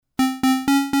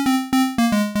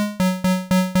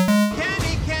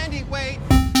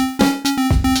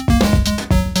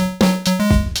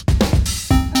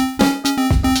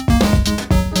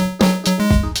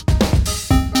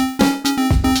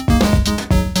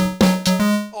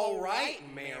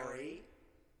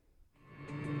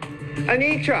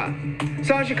Anitra,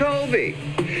 Sasha Colby,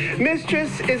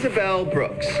 Mistress Isabel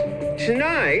Brooks.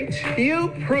 Tonight,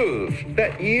 you prove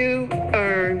that you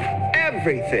earn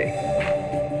everything.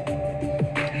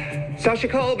 Sasha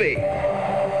Colby,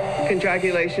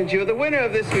 congratulations, you're the winner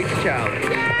of this week's challenge.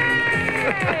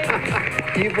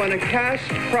 You've won a cash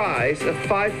prize of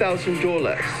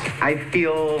 $5,000. I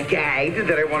feel gagged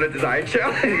that I won a design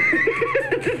challenge.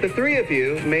 The three of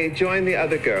you may join the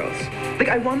other girls. Like,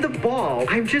 I won the ball.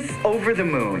 I'm just over the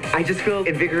moon. I just feel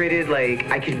invigorated, like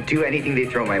I can do anything they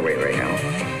throw my way right now.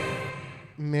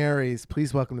 Marys,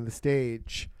 please welcome to the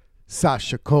stage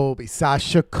Sasha Colby.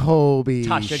 Sasha Colby.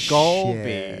 Tasha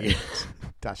Colby.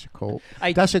 Tasha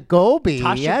Colby.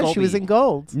 Tasha Yeah, she was in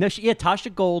Gold. No,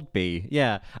 Tasha Goldby.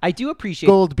 Yeah, I do appreciate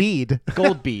Gold bead.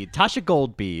 Gold bead. Tasha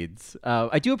Gold beads.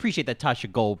 I do appreciate that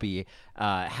Tasha Goldby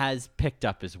has picked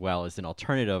up as well as an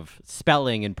alternative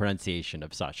spelling and pronunciation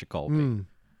of Sasha Colby.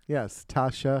 Yes,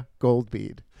 Tasha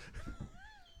Goldbead.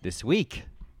 This week,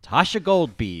 Tasha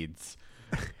Goldbeads.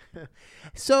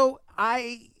 So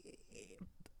I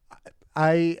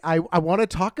want to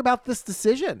talk about this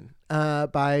decision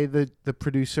by the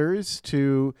producers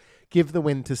to give the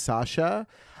win to Sasha.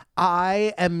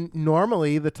 I am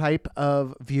normally the type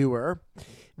of viewer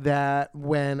that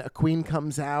when a queen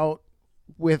comes out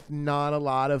with not a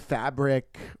lot of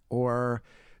fabric or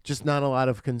just not a lot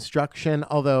of construction,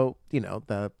 although, you know,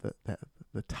 the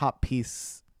top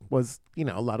piece was, you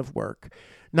know, a lot of work,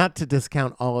 not to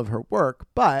discount all of her work,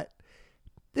 but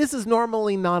this is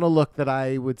normally not a look that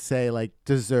I would say like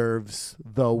deserves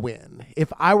the win.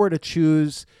 If I were to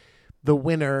choose the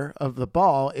winner of the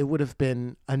ball, it would have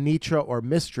been Anitra or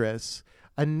Mistress.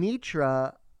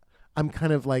 Anitra, I'm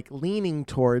kind of like leaning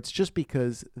towards just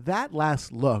because that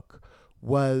last look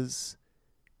was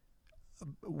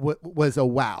a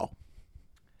wow.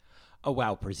 A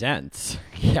wow presents.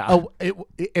 Yeah. Oh,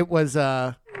 it was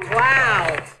Wow.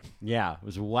 Yeah, it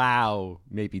was wow.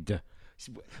 Maybe.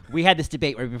 We had this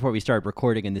debate right before we started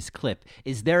recording in this clip.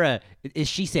 Is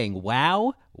she saying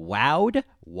wow, wowed,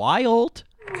 wild?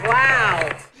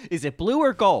 Wow. Is it blue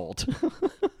or gold?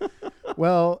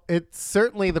 Well, it's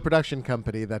certainly the production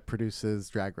company that produces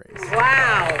Drag Race.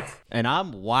 Wow. And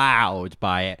I'm wowed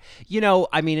by it. You know,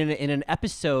 I mean, in an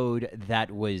episode that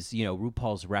was, you know,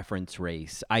 RuPaul's reference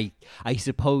race, I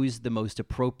suppose the most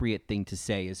appropriate thing to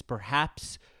say is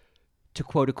perhaps, to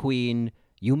quote a queen,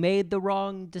 you made the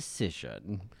wrong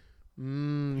decision.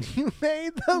 You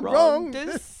made the wrong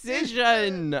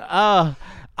decision. I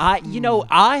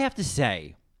have to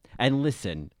say, and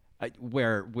listen,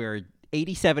 we're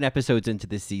 87 episodes into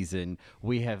this season.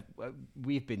 We've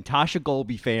been Tasha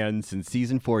Goldby fans since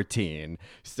season 14.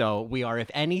 So we are, if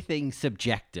anything,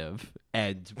 subjective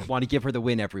and want to give her the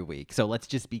win every week. So let's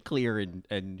just be clear and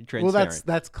transparent. Well,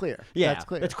 that's clear. Yeah, that's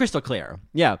clear. That's crystal clear.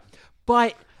 Yeah,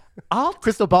 but I'll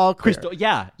crystal ball clear.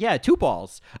 Yeah, 2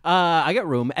 balls. I got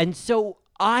room, and so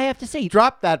I have to say,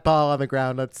 drop that ball on the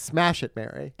ground. Let's smash it,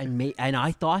 Mary. And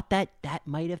I thought that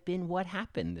might have been what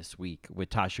happened this week with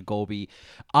Tasha Goldby.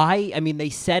 I mean, they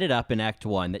set it up in Act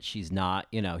 1 that she's not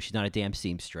a damn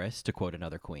seamstress, to quote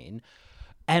another queen.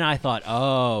 And I thought,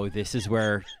 oh, this is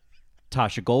where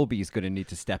Tasha Goldby is going to need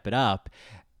to step it up.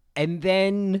 And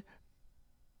then,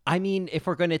 I mean, if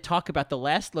we're going to talk about the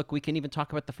last look, we can even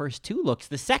talk about the first 2 looks.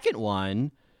 The second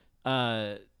one,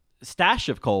 Stash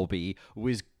of Colby,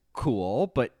 was cool,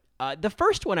 but the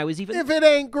first one I was even... If it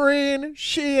ain't green,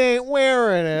 she ain't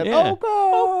wearing it. Yeah.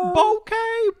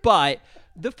 Okay. But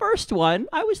the first one,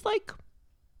 I was like,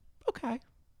 okay.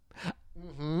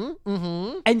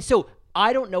 And so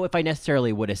I don't know if I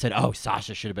necessarily would have said, oh,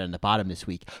 Sasha should have been on the bottom this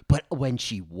week. But when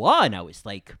she won, I was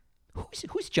like,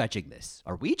 who's judging this?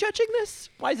 Are we judging this?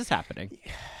 Why is this happening?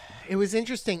 It was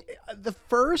interesting. The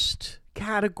first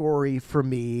category for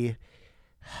me...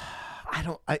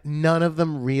 none of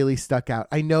them really stuck out.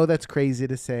 I know that's crazy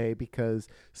to say because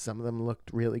some of them looked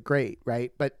really great,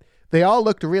 right? But they all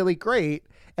looked really great.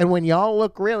 And when y'all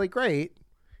look really great,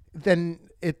 then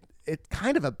it's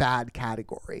kind of a bad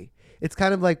category. It's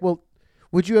kind of like, well,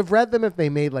 would you have read them if they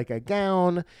made like a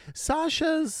gown?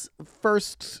 Sasha's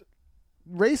first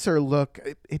racer look,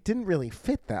 it didn't really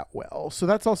fit that well. So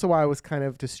that's also why I was kind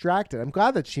of distracted. I'm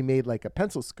glad that she made like a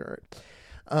pencil skirt.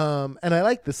 And I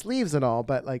like the sleeves and all,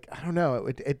 but like, I don't know,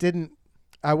 it didn't,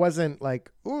 I wasn't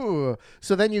like, ooh.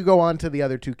 So then you go on to the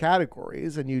other 2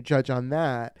 categories and you judge on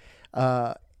that.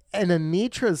 And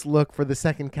Anitra's look for the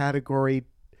second category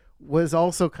was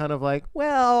also kind of like,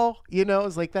 well, you know,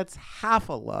 it's like, that's half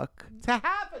a look to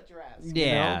half a dress. Yeah.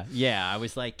 You know? Yeah. I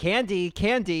was like, candy.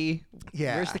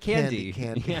 Yeah. Where's the candy?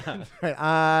 Candy. Yeah. Right.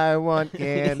 I want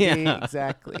candy. Yeah.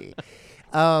 Exactly.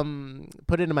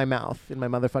 Put it in my mouth, in my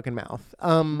motherfucking mouth.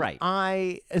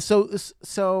 Right.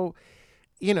 So,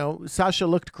 you know, Sasha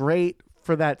looked great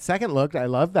for that second look. I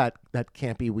love that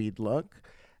campy weed look.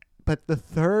 But the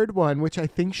third one, which I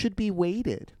think should be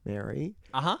weighted, Mary.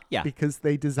 Yeah. Because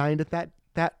they designed it that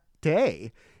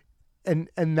day. And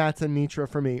that's Anitra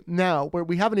for me. Now, where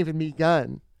we haven't even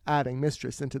begun adding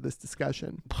Mistress into this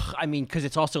discussion. I mean, because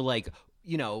it's also like,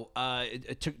 you know,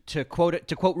 to quote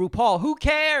RuPaul, who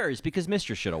cares? Because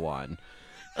Mistress should have won.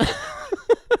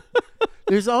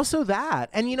 There's also that.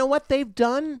 And you know what? They've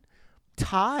done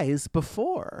ties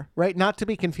before, right? Not to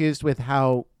be confused with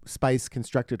how Spice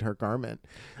constructed her garment.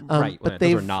 Right. But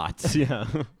Those are knots. Yeah.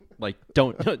 Like,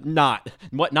 what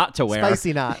not to wear.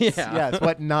 Spicy knots. Yeah. Yes,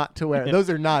 what not to wear. Those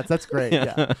are knots. That's great.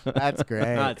 Yeah. That's great.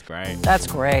 That's great. That's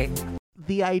great.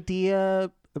 The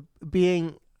idea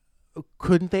being,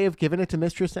 couldn't they have given it to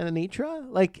Mistress and Anitra?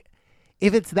 Like,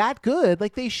 if it's that good,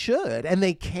 like they should, and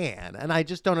they can. And I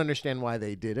just don't understand why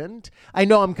they didn't. I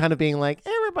know I'm kind of being like,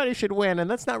 everybody should win, and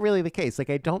that's not really the case. Like,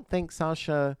 I don't think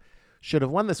Sasha should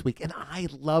have won this week, and I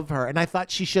love her, and I thought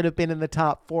she should have been in the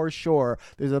top for sure.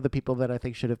 There's other people that I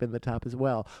think should have been the top as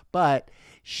well, but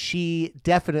she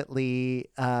definitely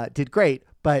did great.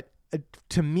 But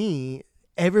to me,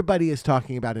 everybody is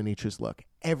talking about Anitra's look.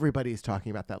 Everybody is talking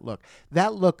about that look.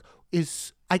 That look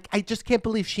is, I just can't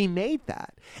believe she made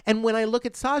that. And when I look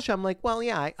at Sasha, I'm like, well,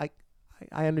 yeah,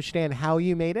 I understand how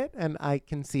you made it, and I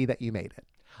can see that you made it.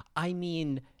 I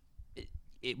mean,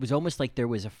 it was almost like there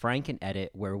was a Franken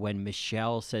edit where when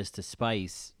Michelle says to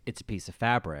Spice, it's a piece of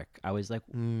fabric, I was like,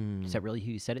 is that really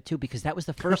who you said it to? Because that was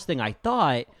the first thing I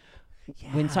thought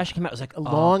when Sasha came out. I was like, a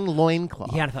long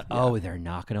loincloth. Yeah, and I thought, they're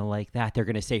not going to like that. They're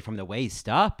going to say from the waist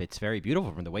up, it's very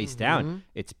beautiful. From the waist down,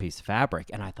 it's a piece of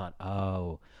fabric. And I thought,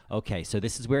 oh, okay, so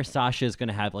this is where Sasha is going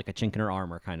to have like a chink in her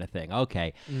armor kind of thing.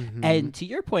 Okay. And to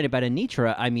your point about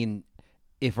Anitra, I mean,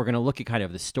 if we're going to look at kind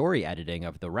of the story editing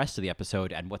of the rest of the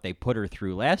episode and what they put her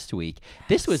through last week,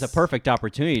 this was a perfect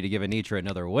opportunity to give Anitra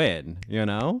another win, you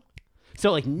know?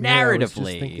 So, like, narratively, I was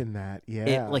just thinking that. Yeah,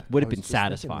 it like would have I was been just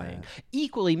thinking satisfying. that.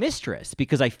 Equally Mistress,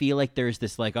 because I feel like there's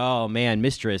this like, oh man,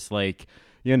 Mistress, like,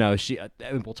 you know, she.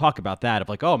 And we'll talk about that of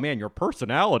like, oh man, your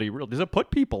personality really does it put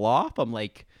people off? I'm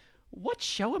like, what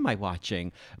show am I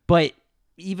watching? But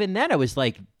even then, I was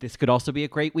like, this could also be a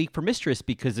great week for Mistress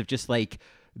because of just like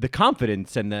the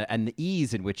confidence and the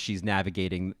ease in which she's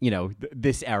navigating, you know,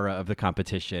 this era of the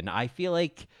competition. I feel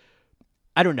like,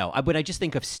 I don't know, when I just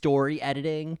think of story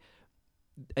editing,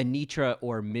 Anitra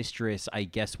or Mistress, I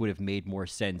guess, would have made more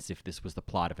sense if this was the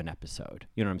plot of an episode.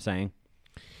 You know what I'm saying?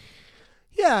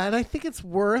 Yeah, and I think it's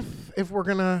worth, if we're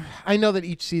gonna, I know that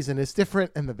each season is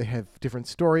different and that they have different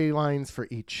storylines for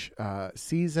each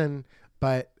season,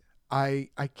 but I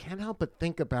can't help but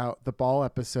think about the ball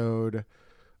episode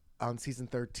on season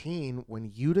 13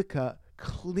 when Utica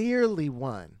clearly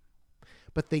won,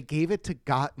 but they gave it to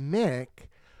Gottmik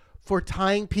for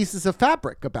tying pieces of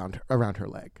fabric around her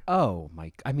leg. Oh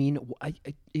my! I mean,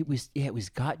 it was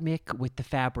Gottmik with the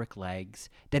fabric legs.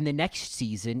 Then the next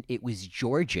season, it was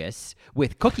Georges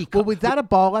with Cookie. Well, was that a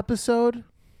ball episode?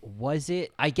 Was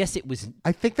it? I guess it was.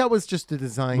 I think that was just a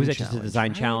design. Was it challenge, just a design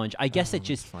right? challenge? I guess it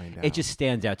just find it out. just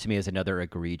stands out to me as another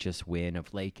egregious win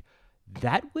of like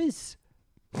that was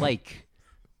like.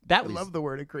 That I was, love the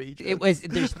word egregious. It was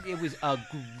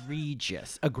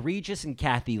egregious, and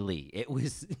Kathy Lee. It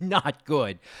was not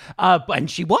good, and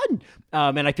she won.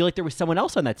 And I feel like there was someone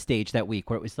else on that stage that week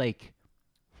where it was like,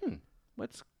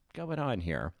 what's going on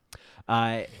here?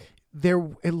 There,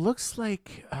 it looks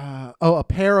like a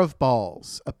pair of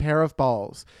balls. A pair of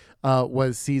balls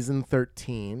was season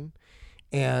 13,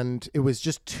 and it was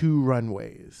just 2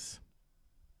 runways.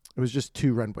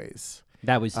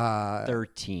 That was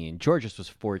 13. Georges was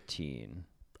 14.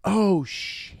 Oh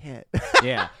shit!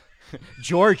 Yeah.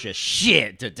 Georgia,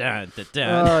 shit. Da-dun.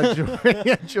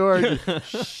 George.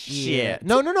 Shit.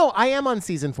 No. I am on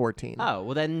season 14. Oh,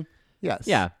 well then, Yes.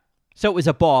 yeah. So it was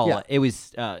a ball. Yeah. It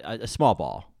was a small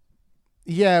ball.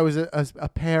 Yeah, it was a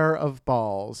pair of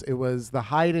balls. It was the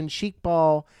hide and chic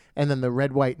ball, and then the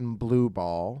red, white, and blue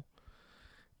ball,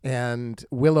 and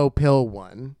Willow Pill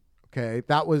won. Okay,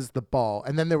 that was the ball,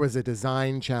 and then there was a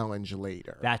design challenge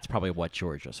later. That's probably what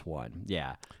Georges won.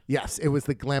 Yeah. Yes, it was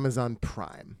the Glamazon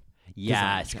Prime.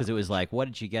 Yes, because it was like, what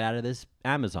did you get out of this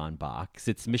Amazon box?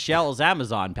 It's Michelle's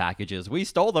Amazon packages. We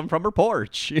stole them from her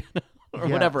porch, or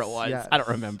whatever it was. Yes. I don't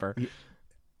remember.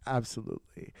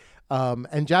 Absolutely.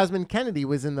 And Jasmine Kennedy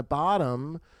was in the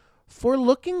bottom for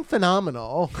looking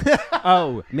phenomenal.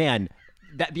 Oh man,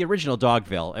 that the original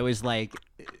Dogville. It was like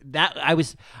that. I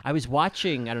was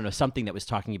watching, I don't know, something that was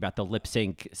talking about the lip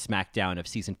sync SmackDown of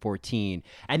season 14,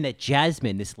 and that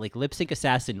Jasmine, this like lip sync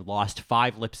assassin, lost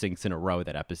 5 lip syncs in a row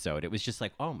that episode. It was just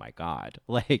like, oh my god,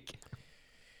 like.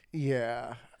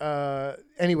 Yeah.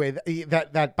 Anyway,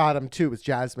 that bottom 2 was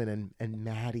Jasmine and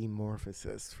Maddie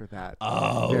Morphosis for that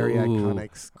very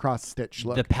iconic cross stitch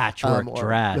look. The patchwork or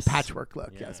dress. The patchwork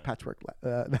look. Yes, patchwork.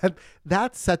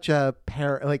 That's such a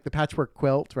like the patchwork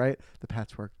quilt, right? The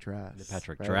patchwork dress. The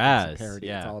patchwork right? dress. It's a parody.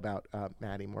 Yeah. It's all about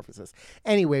Maddie Morphosis.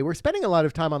 Anyway, we're spending a lot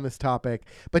of time on this topic,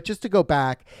 but just to go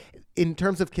back, in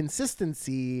terms of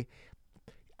consistency,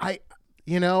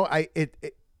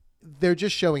 they're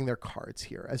just showing their cards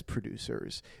here as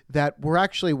producers, that we're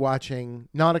actually watching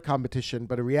not a competition,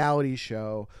 but a reality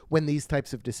show when these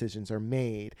types of decisions are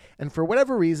made. And for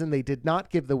whatever reason, they did not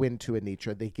give the win to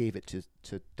Anitra. They gave it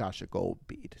to Dasha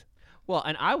Goldbead. Well,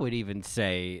 and I would even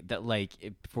say that, like,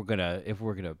 if we're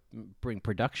gonna bring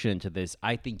production to this,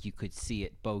 I think you could see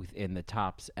it both in the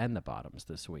tops and the bottoms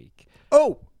this week.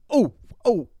 Oh!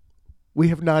 We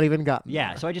have not even gotten Yeah,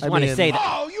 there. so I just want to say that.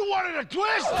 Oh, you wanted a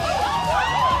twist?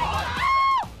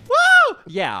 Woo!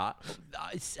 Yeah,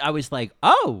 I was like,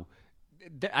 oh,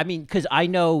 I mean, because I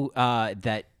know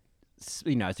that,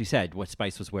 you know, as you said, what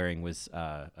Spice was wearing was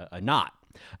a knot,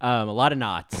 a lot of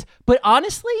knots. But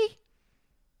honestly,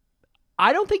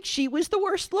 I don't think she was the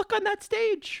worst look on that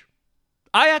stage.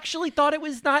 I actually thought it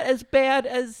was not as bad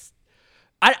as.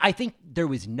 I think there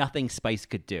was nothing Spice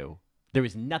could do. There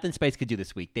was nothing Spice could do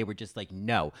this week. They were just like,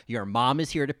 no, your mom is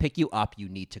here to pick you up. You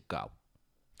need to go.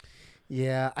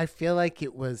 Yeah, I feel like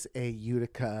it was a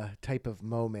Utica type of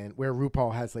moment where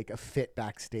RuPaul has like a fit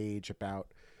backstage about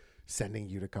sending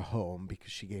Utica home because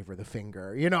she gave her the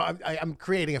finger. You know, I'm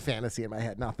creating a fantasy in my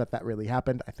head. Not that really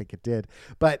happened. I think it did.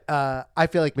 But I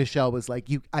feel like Michelle was like,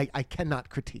 I cannot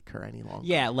critique her any longer.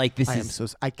 Yeah, like this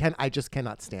I just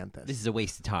cannot stand this. This is a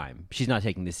waste of time. She's not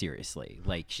taking this seriously.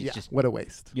 Like she's just what a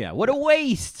waste. Yeah, what a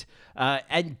waste.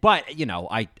 But you know,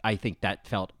 I think that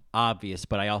felt obvious,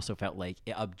 but I also felt like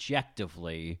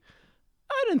objectively,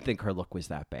 I didn't think her look was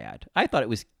that bad. I thought it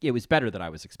was better than I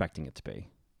was expecting it to be.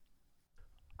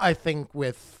 I think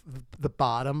with the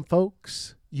bottom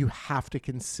folks, you have to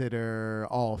consider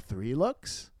all 3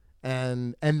 looks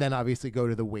and then obviously go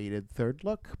to the weighted third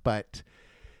look. But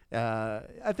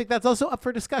I think that's also up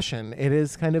for discussion. It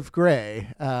is kind of gray.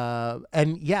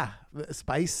 And yeah,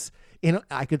 Spice,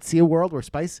 I could see a world where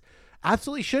Spice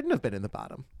absolutely shouldn't have been in the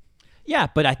bottom. Yeah,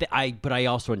 but I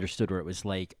also understood where it was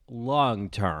like long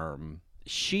term.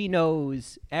 She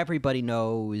knows, everybody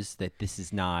knows that this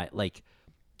is not like,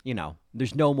 you know,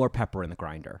 there's no more pepper in the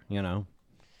grinder, you know?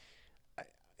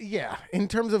 Yeah. In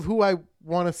terms of who I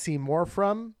want to see more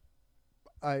from,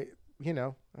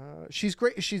 she's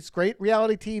great. She's great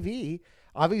reality TV.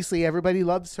 Obviously, everybody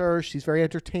loves her. She's very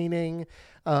entertaining.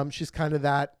 She's kind of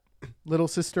that little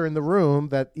sister in the room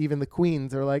that even the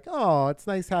queens are like, oh, it's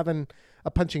nice having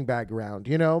a punching bag around,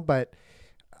 you know? But,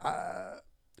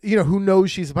 who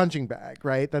knows she's a punching bag,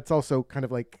 right? That's also kind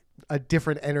of like a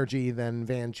different energy than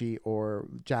Vanjie or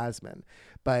Jasmine.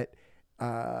 But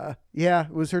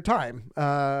it was her time.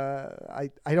 I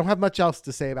don't have much else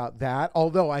to say about that,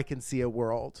 although I can see a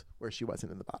world where she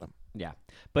wasn't in the bottom. Yeah.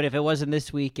 But if it wasn't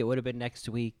this week, it would have been next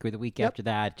week or the week after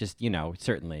that. Just,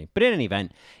 certainly. But in any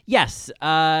event, yes,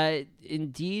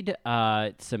 indeed,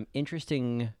 some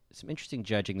interesting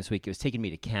judging this week. It was taking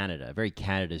me to Canada, very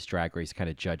Canada's Drag Race kind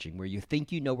of judging, where you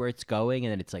think you know where it's going,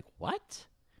 and then it's like, what?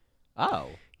 Oh.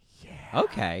 Yeah.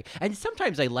 Okay. And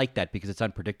sometimes I like that because it's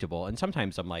unpredictable. And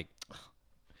sometimes I'm like,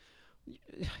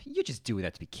 you just do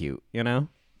that to be cute, you know?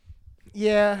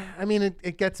 Yeah. I mean,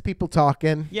 it gets people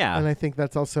talking. Yeah. And I think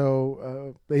that's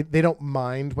also, they don't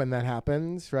mind when that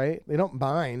happens, right? They don't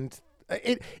mind.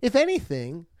 If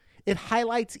anything, it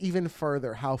highlights even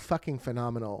further how fucking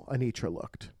phenomenal Anitra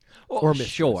looked. Or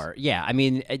sure. Yeah. I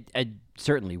mean,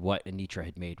 certainly what Anitra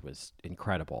had made was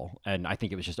incredible. And I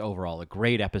think it was just overall a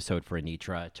great episode for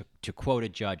Anitra. To quote a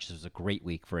judge, this was a great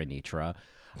week for Anitra.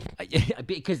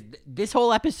 Because this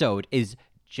whole episode is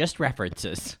just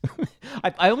references.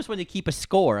 I almost wanted to keep a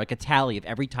score, like a tally of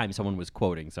every time someone was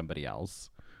quoting somebody else.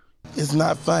 It's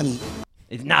not funny.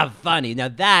 It's not funny. Now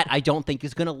that I don't think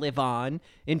is going to live on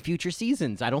in future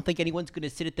seasons. I don't think anyone's going to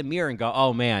sit at the mirror and go,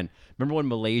 oh man, remember when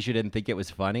Malaysia didn't think it was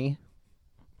funny?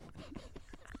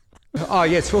 Oh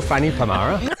yeah, it's so funny,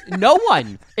 Tamara. No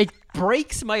one. It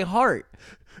breaks my heart.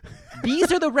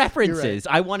 These are the references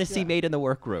I want to see made in the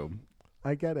workroom.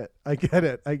 I get it.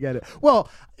 Well,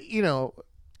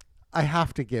 I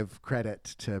have to give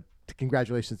credit to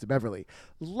congratulations to Beverly.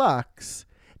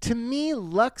 To me,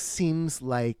 Lux seems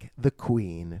like the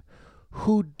queen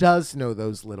who does know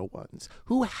those little ones,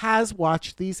 who has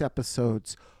watched these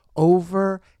episodes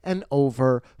over and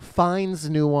over, finds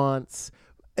nuance,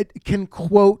 can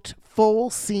quote full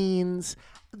scenes.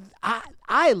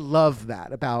 I love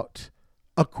that about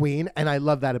a queen, and I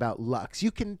love that about Lux.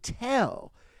 You can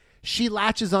tell she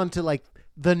latches onto like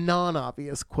the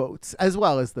non-obvious quotes as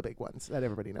well as the big ones that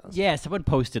everybody knows. Yeah, someone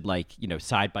posted like,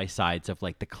 side by sides of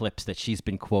like the clips that she's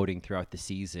been quoting throughout the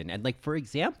season. And like, for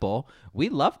example, we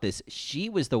love this. She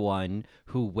was the one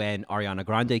who, when Ariana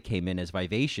Grande came in as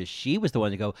Vivacious, she was the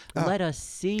one to go, let us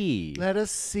see. Let us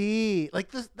see.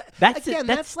 Like this.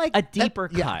 That's like a deeper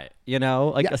cut,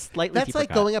 a slightly That's deeper like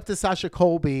cut. going up to Sasha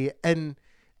Colby and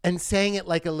saying it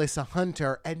like Alyssa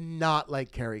Hunter and not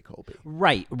like Carrie Colby.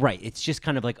 Right. It's just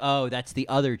kind of like, oh, that's the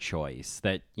other choice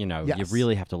that, you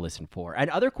really have to listen for.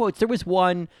 And other quotes, there was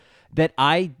one that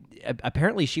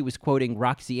apparently she was quoting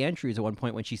Roxy Andrews at one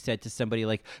point when she said to somebody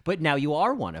like, but now you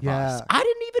are one of us. I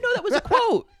didn't even know that was a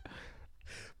quote.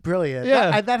 Brilliant.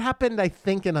 Yeah. That happened, I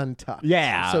think, in Untucked.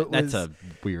 Yeah, so that's a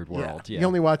weird world. Yeah. You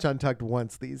only watch Untucked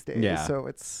once these days. Yeah. So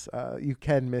it's you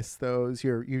can miss those.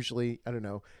 You're usually, I don't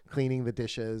know, cleaning the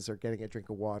dishes or getting a drink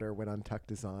of water when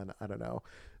Untucked is on. I don't know.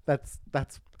 That's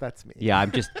me. Yeah,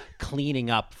 I'm just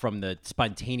cleaning up from the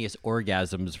spontaneous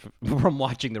orgasms from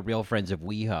watching The Real Friends of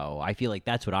WeHo. I feel like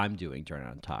that's what I'm doing during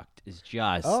Untucked. Is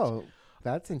just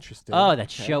that's interesting. Oh, that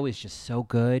show is just so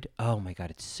good. Oh my God,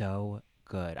 it's so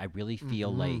good. I really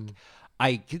feel like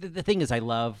the thing is I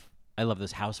love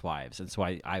those housewives, and so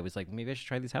I was like, maybe I should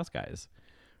try these house guys.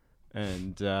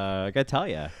 And I gotta tell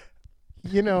you,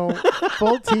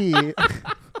 full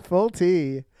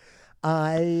tea.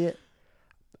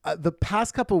 The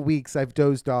past couple weeks I've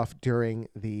dozed off during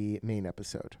the main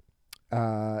episode.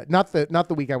 Not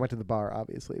the week I went to the bar,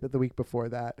 obviously, but the week before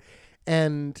that,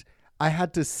 and I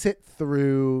had to sit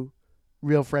through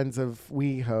Real Friends of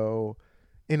WeHo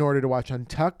in order to watch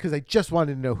Untucked because I just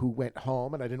wanted to know who went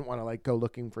home, and I didn't want to like go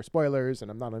looking for spoilers,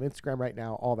 and I'm not on Instagram right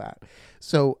now, all that.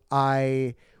 So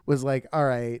I was like, all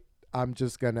right, I'm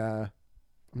just gonna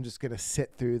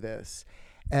sit through this.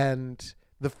 And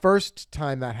the first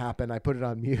time that happened, I put it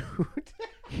on mute.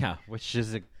 Yeah, which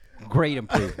is a great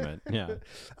improvement. Yeah.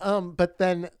 But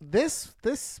then this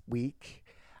week,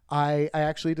 I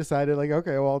actually decided like,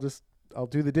 okay, well, I'll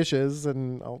do the dishes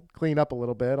and I'll clean up a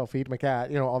little bit. I'll feed my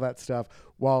cat, all that stuff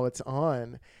while it's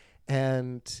on.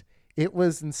 And it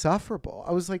was insufferable.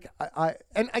 I was like,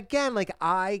 and again, like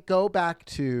I go back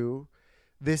to,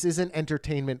 this isn't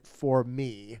entertainment for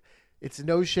me. It's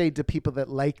no shade to people that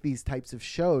like these types of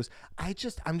shows. I'm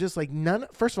just like,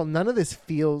 first of all, none of this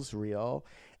feels real.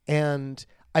 And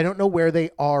I don't know where they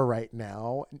are right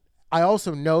now. I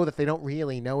also know that they don't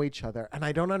really know each other, and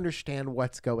I don't understand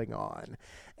what's going on.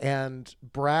 And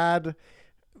Brad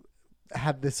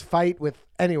had this fight with,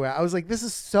 anyway, I was like, this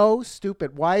is so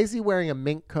stupid. Why is he wearing a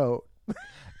mink coat?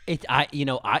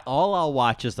 I'll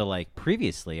watch is the like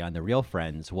previously on The Real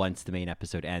Friends once the main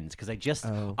episode ends, because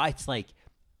it's like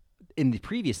in the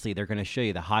previously they're going to show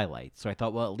you the highlights. So I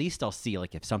thought, well, at least I'll see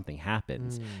like if something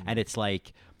happens, and it's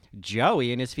like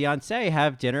Joey and his fiance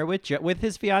have dinner with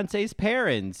his fiance's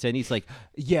parents, and he's like,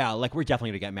 yeah, like we're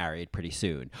definitely gonna get married pretty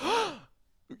soon.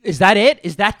 Is that it?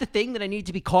 Is that the thing that I need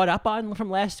to be caught up on from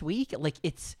last week? Like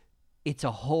it's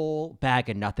a whole bag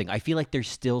of nothing. I feel like they're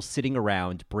still sitting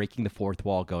around breaking the fourth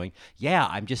wall going, yeah,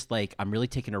 I'm really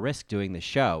taking a risk doing this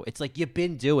show. It's like, you've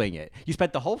been doing it. You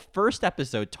spent the whole first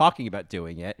episode talking about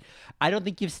doing it. I don't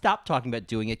think you've stopped talking about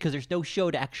doing it because there's no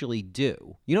show to actually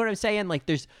do. You know what I'm saying? Like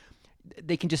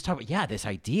they can just talk about, yeah, this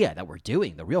idea that we're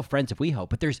doing, The Real Friends of WeHo,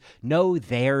 but there's no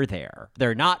there.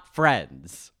 They're not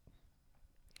friends.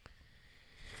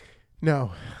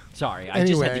 No. Sorry, I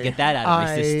just had to get that out of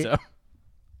my system.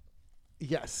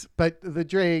 Yes, but the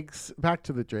Dregs, back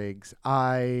to the Dregs.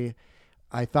 I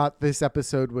thought this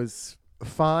episode was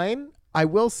fine. I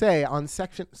will say on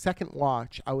second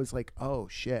watch, I was like, oh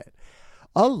shit.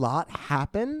 A lot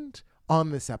happened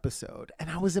on this episode, and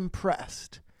I was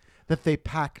impressed that they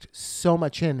packed so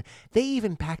much in. They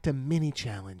even packed a mini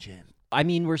challenge in. I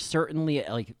mean, we're certainly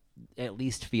like at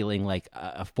least feeling like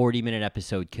a 40-minute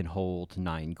episode can hold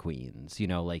 9 queens,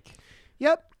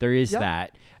 Yep. There is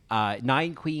that.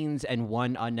 9 queens and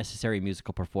 1 unnecessary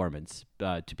musical performance,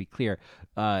 to be clear.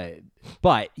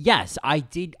 But yes, I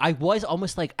was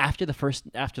almost like after the first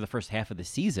half of the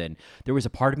season, there was a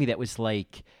part of me that was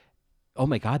like, oh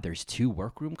my God, there's 2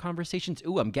 workroom conversations.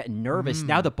 Ooh, I'm getting nervous.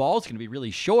 Now the ball's going to be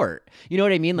really short. You know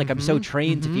what I mean? Like I'm so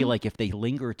trained to feel like if they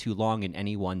linger too long in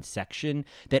any one section,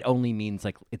 that only means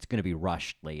like it's going to be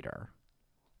rushed later.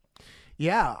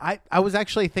 Yeah, I was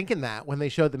actually thinking that when they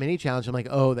showed the mini challenge, I'm like,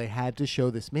 oh, they had to show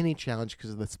this mini challenge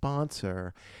because of the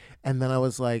sponsor. And then I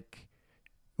was like,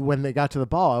 when they got to the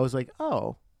ball, I was like,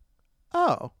 oh,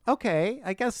 okay.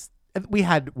 I guess we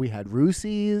had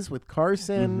Roosies with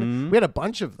Carson. Mm-hmm. We had a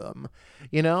bunch of them,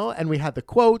 and we had the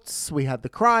quotes, we had the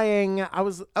crying. I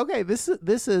was okay. This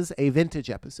is a vintage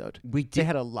episode. We They did.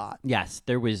 had a lot. Yes,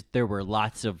 there were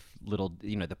lots of little.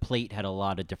 The plate had a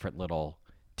lot of different little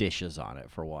dishes on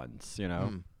it for once.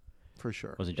 For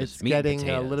sure. Wasn't just it's meat and getting a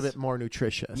potatoes. little bit more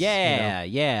nutritious.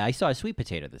 Yeah. I saw a sweet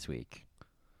potato this week.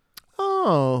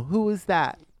 Oh, who was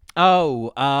that?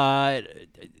 Oh,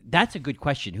 that's a good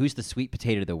question. Who's the sweet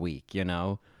potato of the week?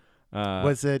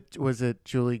 Was it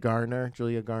Julia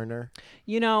Garner?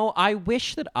 I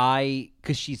wish that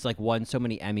because she's like won so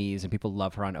many Emmys and people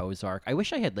love her on Ozark. I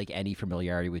wish I had like any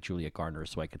familiarity with Julia Garner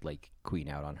so I could like queen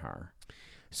out on her.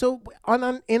 So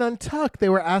in Untucked, they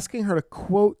were asking her to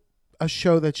quote a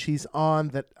show that she's on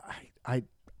that I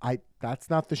that's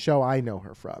not the show I know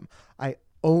her from. I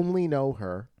only know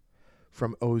her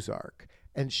from Ozark,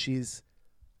 and she's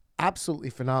absolutely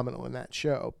phenomenal in that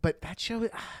show. But that show,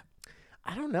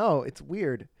 I don't know. It's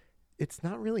weird. It's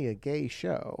not really a gay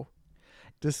show,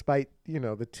 despite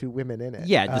the two women in it.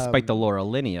 Yeah, despite the Laura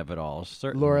Linney of it all,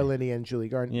 certainly. Laura Linney and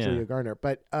Julia Garner.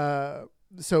 But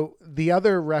so the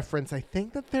other reference I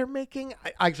think that they're making,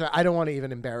 I don't want to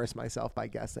even embarrass myself by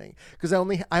guessing, because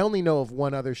I only know of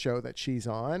one other show that she's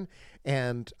on,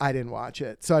 and I didn't watch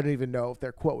it, so I don't even know if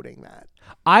they're quoting that.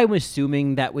 I'm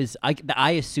assuming that was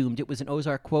I assumed it was an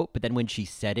Ozark quote, but then when she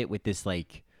said it with this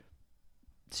like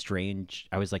strange,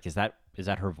 I was like, is that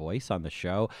her voice on the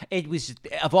show? It was,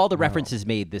 of all the references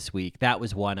made this week, that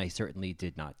was one I certainly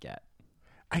did not get.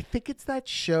 I think it's that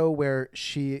show where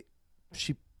she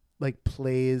like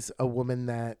plays a woman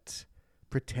that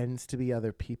pretends to be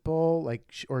other people,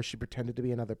 or she pretended to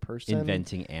be another person.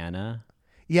 Inventing Anna.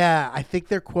 Yeah, I think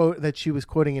that she was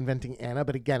quoting Inventing Anna,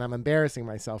 but again, I'm embarrassing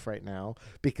myself right now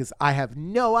because I have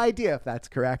no idea if that's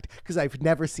correct because I've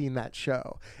never seen that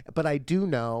show. But I do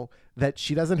know that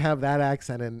she doesn't have that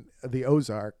accent in the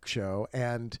Ozark show,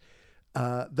 and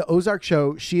the Ozark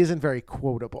show, she isn't very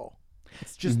quotable.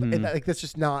 It's just that's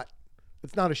just not.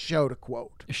 It's not a show to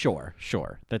quote. Sure.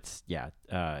 That's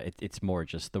it's more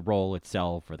just the role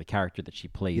itself or the character that she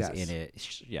plays Yes. in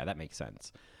it. Yeah, that makes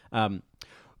sense.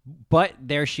 But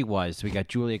there she was. We got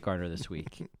Julia Garner this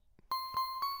week.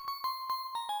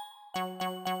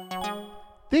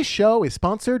 This show is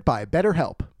sponsored by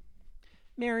BetterHelp.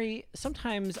 Mary,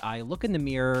 sometimes I look in the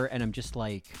mirror and I'm just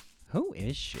like, who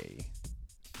is she?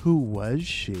 Who was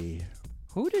she?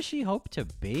 Who does she hope to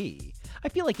be? I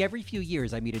feel like every few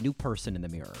years I meet a new person in the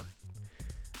mirror.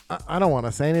 I don't want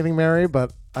to say anything, Mary,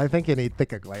 but I think you need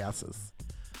thicker glasses.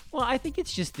 Well, I think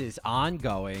it's just this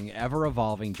ongoing,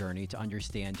 ever-evolving journey to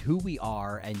understand who we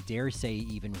are and dare say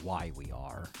even why we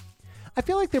are. I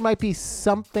feel like there might be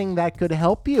something that could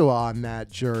help you on that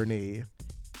journey.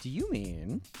 Do you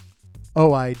mean?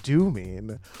 Oh, I do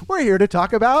mean. We're here to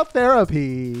talk about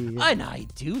therapy. And I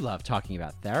do love talking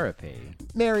about therapy.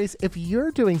 Marys, if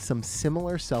you're doing some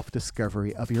similar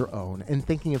self-discovery of your own and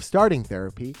thinking of starting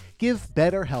therapy, give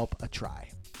BetterHelp a try.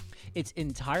 It's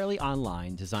entirely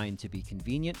online, designed to be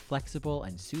convenient, flexible,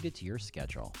 and suited to your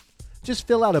schedule. Just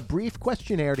fill out a brief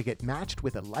questionnaire to get matched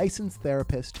with a licensed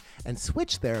therapist and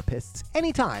switch therapists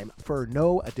anytime for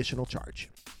no additional charge.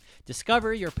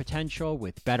 Discover your potential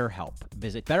with BetterHelp.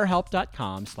 Visit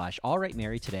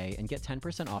BetterHelp.com/AllRightMary today and get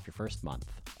 10% off your first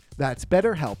month. That's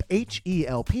BetterHelp,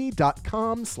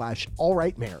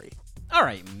 HELP.com/AllRightMary. All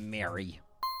right, Mary.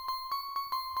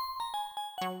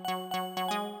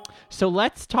 So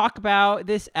let's talk about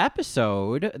this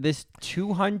episode, this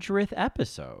 200th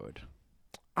episode.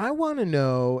 I want to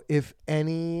know if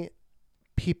any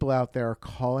people out there are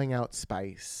calling out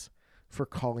Spice for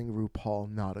calling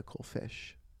RuPaul nautical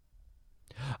fish.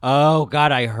 Oh,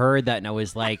 God, I heard that and I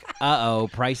was like, uh-oh,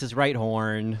 Price is Right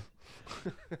horn.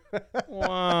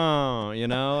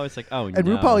 Whoa, it's like, oh, no. And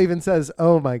RuPaul even says,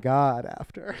 oh, my God,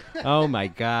 after. Oh, my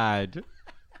God.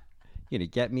 You're going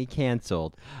to get me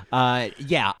canceled.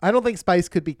 Yeah. I don't think Spice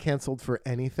could be canceled for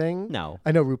anything. No.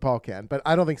 I know RuPaul can, but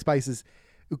I don't think Spice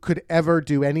could ever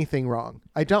do anything wrong.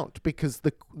 I don't, because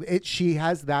she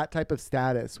has that type of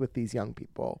status with these young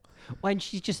people. Well, and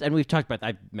she's just, and we've talked about,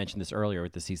 I mentioned this earlier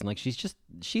with the season, like she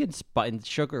and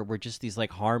Sugar were just these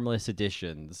like harmless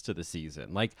additions to the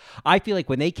season. Like, I feel like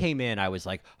when they came in, I was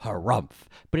like, harumph.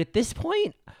 But at this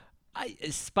point,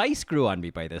 Spice grew on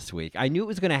me by this week. I knew it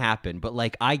was going to happen, but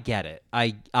like, I get it.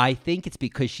 I think it's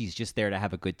because she's just there to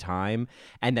have a good time,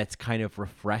 and that's kind of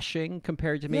refreshing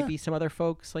compared to maybe some other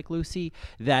folks like Lucy.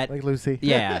 Like Lucy.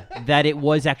 Yeah, that it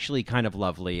was actually kind of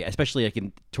lovely, especially like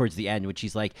towards the end when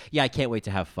she's like, yeah, I can't wait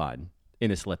to have fun in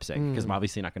this lip sync because I'm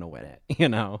obviously not going to win it,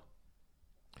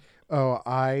 Oh,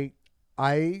 I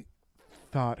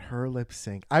thought her lip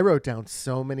sync. I wrote down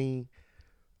so many.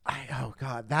 Oh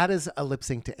God, that is a lip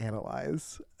sync to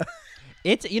analyze.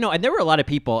 It's, and there were a lot of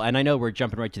people, and I know we're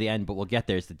jumping right to the end, but we'll get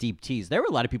there. It's the deep tease. There were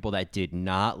a lot of people that did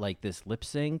not like this lip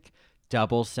sync,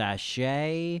 double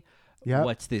sachet. Yep.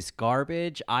 What's this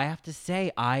garbage? I have to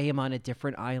say, I am on a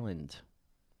different island.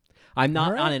 I'm not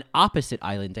All right. on an opposite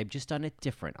island. I'm just on a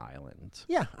different island.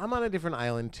 Yeah, I'm on a different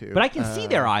island too. But I can see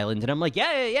their island, and I'm like,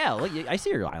 yeah. Look, I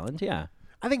see your island, yeah.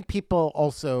 I think people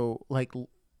also like.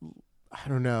 I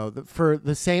don't know. For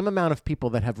the same amount of people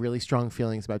that have really strong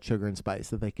feelings about Sugar and Spice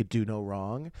that they could do no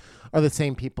wrong, are the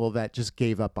same people that just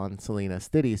gave up on Selena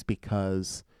Stiddies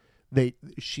because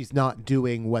she's not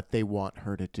doing what they want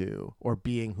her to do or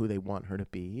being who they want her to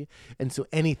be, and so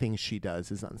anything she does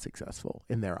is unsuccessful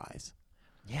in their eyes.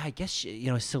 Yeah, I guess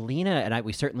Selena and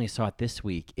we certainly saw it this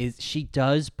week. Is she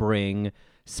does bring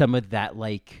some of that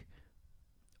like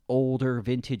older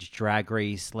vintage Drag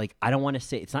Race, like I don't want to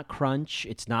say it's not crunch,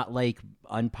 it's not like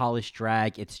unpolished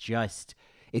drag,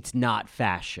 it's not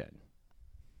fashion.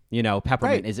 Peppermint,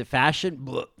 Right. Is it fashion?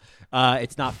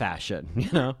 It's not fashion,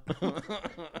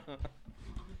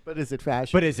 But is it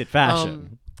fashion? But is it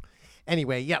fashion?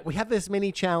 Anyway, yeah, we have this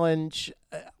mini challenge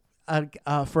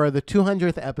for the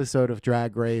 200th episode of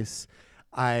Drag Race.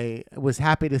 I was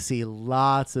happy to see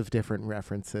lots of different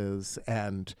references,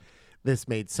 and this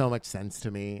made so much sense to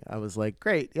me. I was like,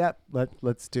 great, yep,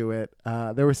 let's do it.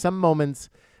 There were some moments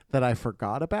that I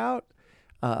forgot about.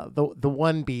 The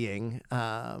one being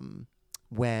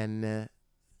when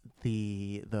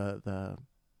the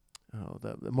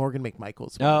Morgan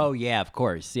McMichaels. Oh yeah, of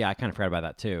course. Yeah, I kind of forgot about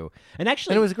that too. And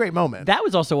actually, And it was a great moment. that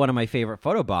was also one of my favorite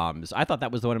photo bombs. I thought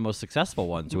that was one of the most successful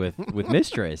ones with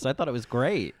Mistress. I thought it was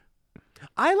great.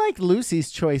 I liked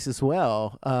Lucy's choice as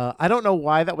well. I don't know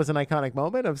why that was an iconic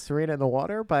moment of Serena in the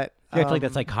water, but I feel like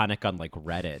that's iconic on like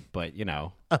Reddit, but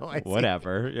I see.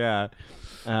 whatever. Yeah.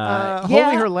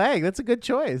 holding her leg. That's a good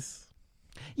choice.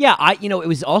 Yeah, it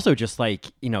was also just like,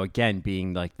 again,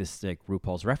 being like this like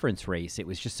RuPaul's reference race, it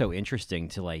was just so interesting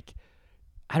to like,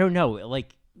 I don't know,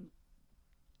 like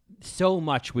so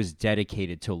much was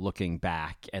dedicated to looking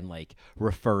back and like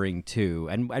referring to,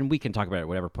 and we can talk about it at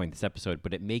whatever point in this episode,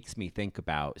 but it makes me think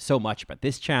about so much about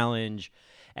this challenge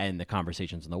and the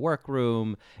conversations in the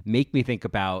workroom, make me think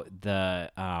about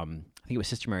the, I think it was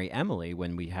Sister Mary Emily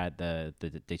when we had the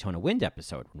Daytona Wind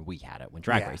episode, when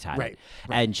Drag Race had it.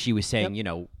 And she was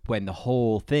saying, when the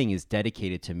whole thing is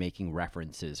dedicated to making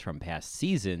references from past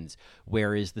seasons,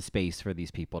 where is the space for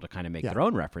these people to kind of make their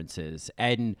own references?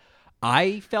 And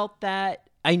I felt that.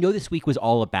 I know this week was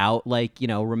all about like,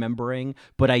 remembering,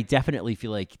 but I definitely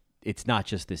feel like it's not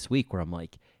just this week where I'm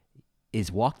like, is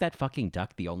Walk That Fucking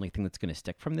Duck the only thing that's going to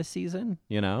stick from this season?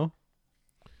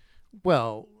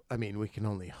 Well, I mean, we can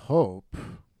only hope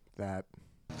that.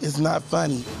 It's not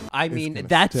funny. I mean, gonna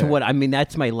that's stick.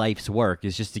 that's my life's work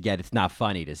is just to get It's Not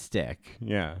Funny to stick.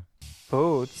 Yeah.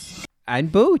 Boots. And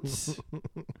boots.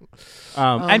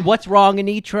 And what's wrong,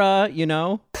 Anitra?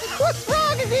 Yeah.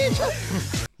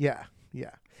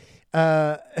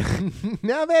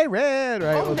 Now they red,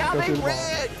 right? Oh, now they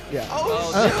red. Yeah.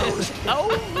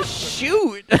 Oh,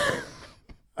 shoot.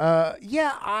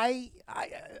 Yeah, I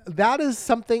that is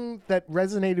something that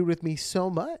resonated with me so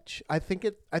much. I think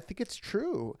it's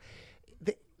true.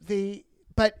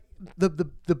 But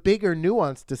the bigger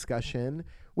nuanced discussion,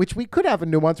 which we could have a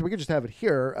nuance, we could just have it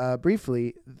here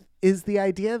briefly, is the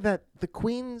idea that the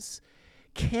queens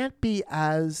can't be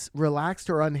as relaxed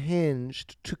or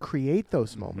unhinged to create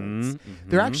those moments.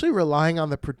 They're actually relying on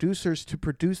the producers to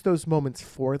produce those moments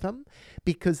for them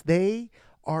because they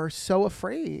are so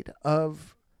afraid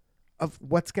of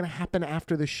what's going to happen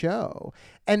after the show.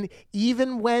 And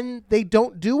even when they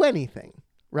don't do anything,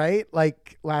 right?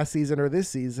 Like last season or this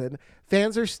season,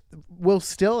 fans will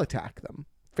still attack them.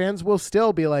 Fans will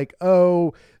still be like,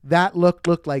 oh, that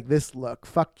looked like this look.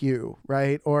 Fuck you,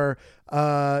 right? Or,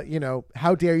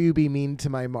 how dare you be mean to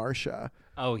my Marcia?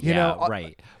 Oh, yeah,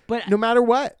 right. But No matter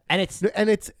what. and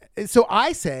it's So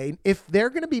I say, if they're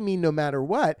going to be mean no matter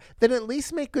what, then at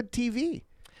least make good TV.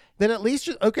 Then at least,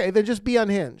 then just be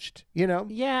unhinged,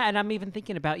 Yeah, and I'm even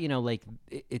thinking about, like,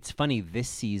 it's funny this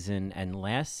season and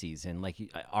last season, like,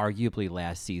 arguably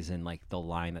last season, like, the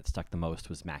line that stuck the most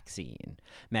was Maxine.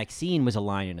 Maxine was a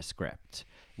line in a script.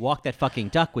 Walk That Fucking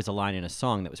Duck was a line in a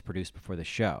song that was produced before the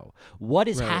show. What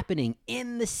is happening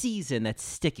in the season that's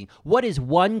sticking? What is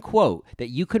one quote that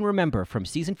you can remember from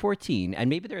season 14, and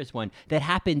maybe there is one, that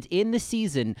happened in the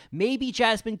season, maybe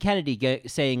Jasmine Kennedy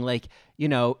saying, like,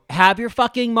 have your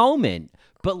fucking moment.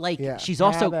 But, like, Yeah, she's have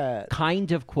also it.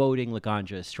 kind of quoting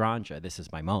Laganja Estranja, this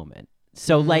is my moment.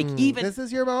 So like even this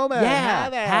is your moment. yeah,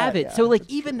 have it. Yeah. So like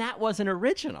even that wasn't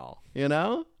original, you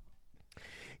know?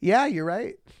 Yeah, you're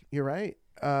right. You're right.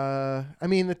 I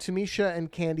mean, the Tamisha and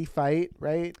Candy fight,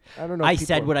 right? I don't know. I if people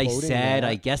said are what I quoting said, that.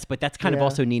 I guess, but that's kind of Yeah.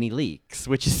 also Nene Leakes,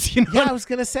 which is, you know. Yeah, I was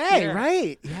gonna say, Yeah.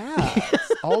 right? Yeah,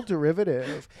 it's all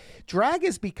derivative. Drag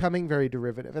is becoming very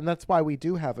derivative, and that's why we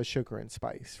do have a sugar and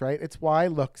spice, right? It's why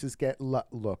Lux is getting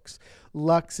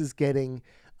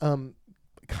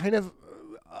kind of.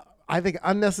 I think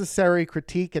unnecessary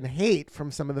critique and hate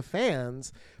from some of the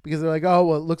fans because they're like, oh,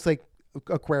 well, it looks like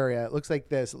Aquaria. It looks like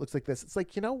this. It looks like this. It's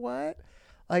like, you know what?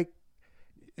 Like,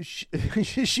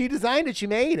 she designed it. She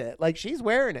made it. Like, she's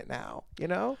wearing it now, you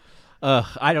know? Are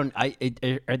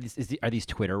these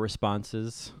Twitter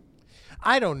responses?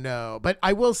 I don't know. But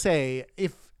I will say,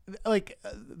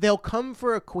 they'll come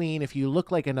for a queen if you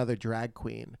look like another drag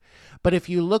queen. But if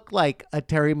you look like a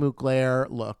Terry Mugler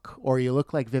look or you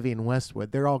look like Vivienne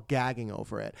Westwood, they're all gagging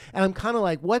over it. And I'm kind of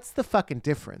like, what's the fucking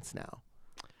difference now?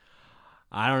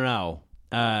 I don't know.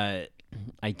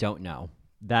 I don't know.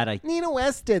 Nina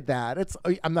West did that.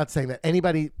 I'm not saying that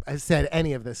anybody has said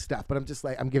any of this stuff, but I'm just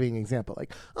like, I'm giving an example.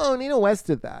 Like, oh, Nina West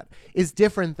did that. Is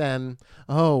different than,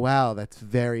 oh, wow, that's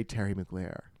very Terry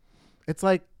Mugler. It's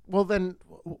like, well, then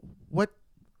what?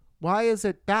 Why is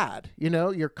it bad? You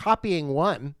know, you're copying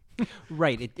one.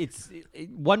 Right. It's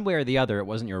one way or the other. It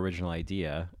wasn't your original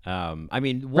idea. I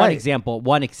mean, Right.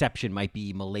 one exception might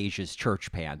be Malaysia's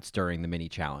church pants during the mini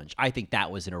challenge. I think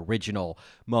that was an original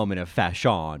moment of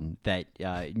fashion that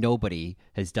nobody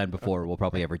has done before or will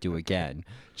probably ever do again.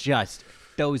 Just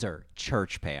those are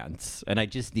church pants, and I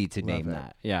just need to name it.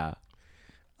 that. Yeah.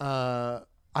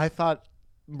 I thought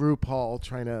RuPaul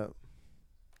trying to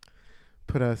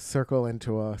put a circle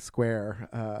into a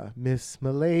square, Miss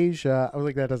Malaysia. I was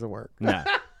like, that doesn't work.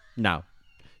 No.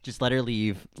 Just let her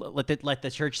leave. Let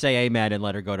the church say amen and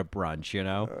let her go to brunch, you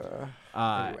know?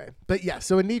 Anyway, but yeah,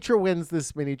 so Anitra wins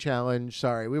this mini challenge.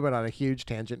 Sorry, we went on a huge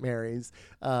tangent, Mary's.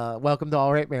 Welcome to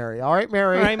All Right, Mary. All right,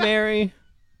 Mary. All right, Mary.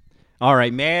 All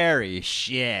right, Mary.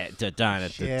 Shit.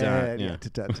 Da-da-da-da-da. Yeah,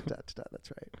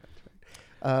 that's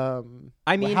right.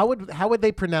 I mean- how would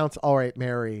they pronounce All Right,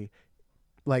 Mary?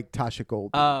 Like Tasha Gold.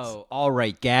 Oh, all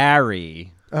right,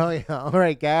 Gary. Oh yeah, All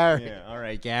Right, Gary. Yeah, all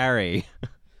right, Gary.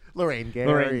 Lorraine Gary.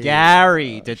 Lorraine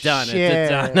Gary. Da-da-da, shit.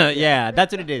 da-da-da. Yeah,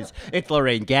 that's what it is. It's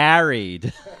Lorraine Gary.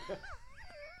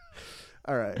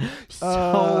 All right.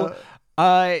 So,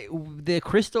 the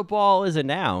crystal ball is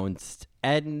announced,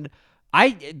 and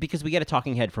because we get a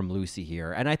talking head from Lucy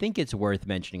here, and I think it's worth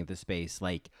mentioning at the space,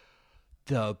 like,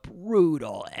 the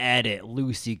brutal edit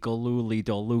Lucy Galuli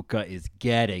DeLuca is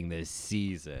getting this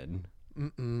season.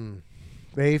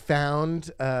 They found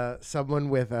someone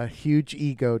with a huge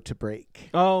ego to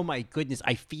break. Oh my goodness!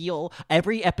 I feel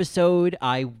every episode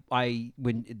I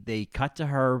when they cut to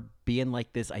her being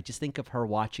like this, I just think of her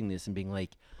watching this and being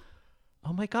like,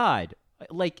 "Oh my god!"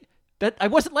 Like that. I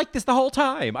wasn't like this the whole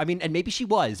time. I mean, and maybe she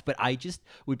was, but I just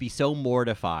would be so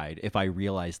mortified if I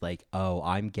realized, like, oh,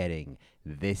 I'm getting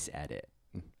this edit,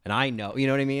 and I know, you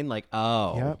know what I mean? Like,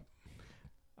 oh, Yep.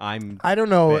 I don't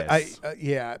know. pissed.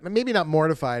 Yeah, maybe not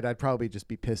mortified. I'd probably just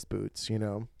be piss boots, you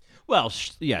know. Well,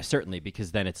 yeah, certainly,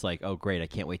 because then it's like, oh, great, I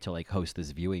can't wait to like host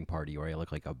this viewing party where I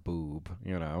look like a boob,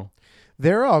 you know?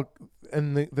 They're all,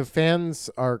 and the fans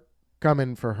are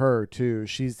coming for her too.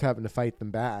 She's having to fight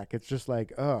them back. It's just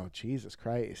like, oh, Jesus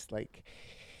Christ. Like,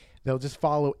 they'll just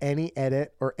follow any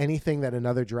edit or anything that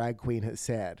another drag queen has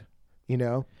said, you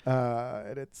know?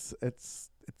 And it's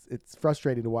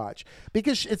frustrating to watch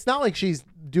because it's not like she's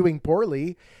doing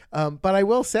poorly. But I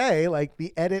will say, like,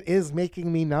 the edit is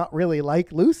making me not really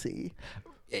like Lucy.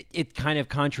 It kind of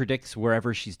contradicts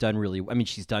wherever she's done really. I mean,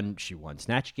 she won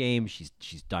Snatch Game. She's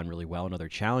done really well in other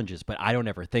challenges, but I don't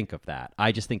ever think of that.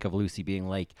 I just think of Lucy being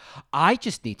like, I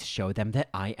just need to show them that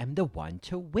I am the one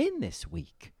to win this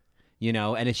week. You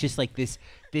know, and it's just like this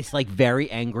like very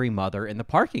angry mother in the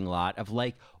parking lot of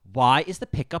like, why is the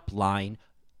pickup line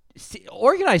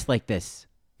organized like this?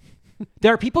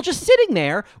 There are people just sitting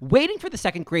there waiting for the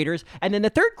second graders, and then the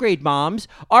third grade moms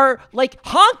are like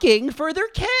honking for their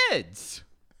kids.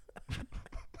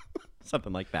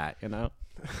 Something like that, you know?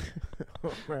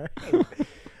 Right.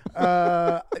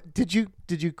 Did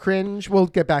you cringe? We'll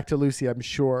get back to Lucy, I'm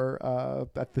sure,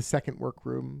 at the second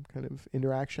workroom kind of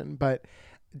interaction, but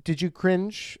did you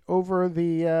cringe over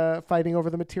the fighting over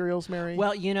the materials, Mary?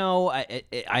 Well, you know,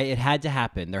 it had to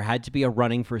happen. There had to be a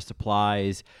running for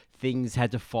supplies. Things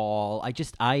had to fall.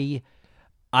 I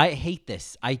hate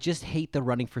this. I just hate the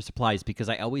running for supplies because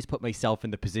I always put myself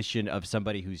in the position of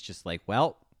somebody who's just like,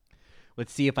 well,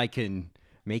 let's see if I can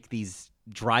make these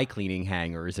dry cleaning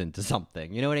hangers into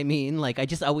something. You know what I mean? Like, I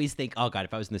just always think, oh God,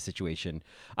 if I was in this situation,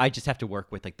 I just have to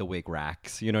work with like the wig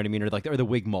racks. You know what I mean? Or the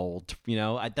wig mold. You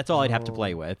know, that's all I'd have to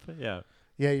play with. Yeah.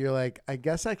 Yeah, you're like, I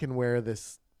guess I can wear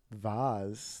this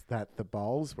vase that the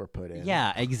balls were put in.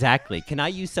 Yeah, exactly. Can I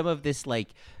use some of this like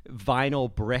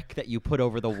vinyl brick that you put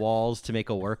over the walls to make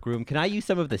a workroom? Can I use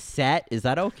some of the set? Is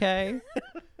that okay?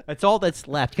 That's all that's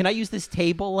left. Can I use this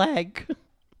table leg?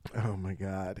 Oh my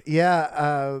God.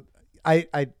 Yeah.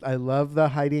 I love the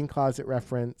hiding closet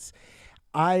reference.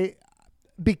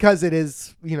 Because it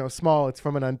is, small, it's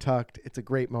from an Untucked. It's a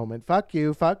great moment. Fuck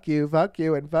you, fuck you, fuck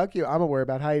you, and fuck you. I'm gonna worry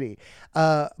about Heidi.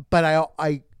 But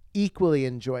I equally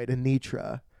enjoyed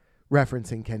Anitra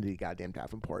referencing Kennedy Goddamn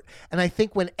Davenport. And I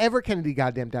think whenever Kennedy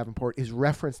Goddamn Davenport is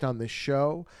referenced on this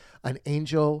show, an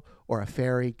angel or a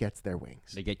fairy gets their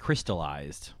wings. They get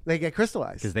crystallized.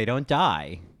 Because they don't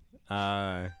die.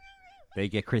 They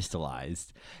get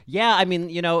crystallized. Yeah, I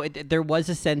mean, there was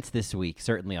a sense this week,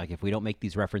 certainly, like if we don't make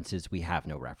these references, we have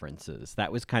no references.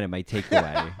 That was kind of my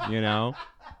takeaway,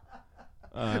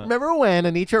 Remember when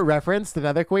Anitra referenced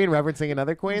another queen referencing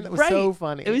another queen? That was so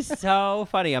funny. It was so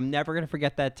funny. I'm never going to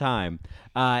forget that time.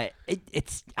 It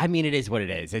is what it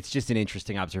is. It's just an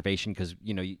interesting observation because,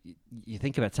 you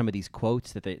think about some of these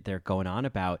quotes that they're going on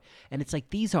about, and it's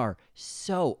like these are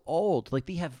so old. Like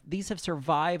these have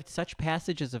survived such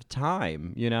passages of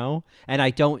time, And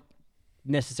I don't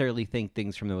necessarily think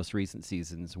things from the most recent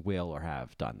seasons will or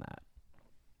have done that.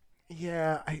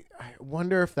 Yeah, I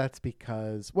wonder if that's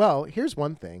because, well, here's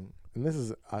one thing, and this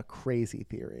is a crazy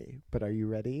theory, but are you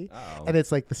ready? Uh-oh. And it's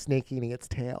like the snake eating its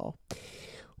tail.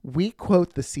 We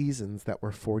quote the seasons that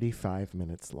were 45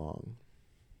 minutes long.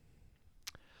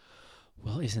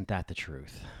 Well, isn't that the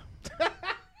truth?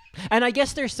 And I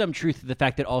guess there's some truth to the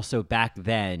fact that also back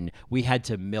then we had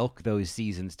to milk those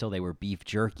seasons till they were beef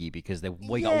jerky because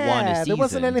we got one a season. There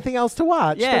wasn't anything else to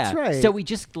watch. Yeah, that's right. So we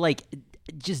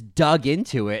just dug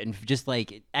into it and just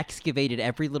excavated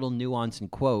every little nuance and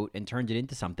quote and turned it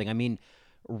into something. I mean,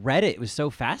 Reddit was so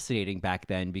fascinating back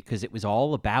then because it was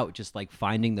all about just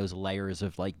finding those layers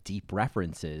of deep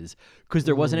references because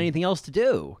there wasn't anything else to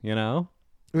do,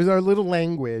 It was our little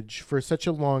language for such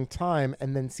a long time.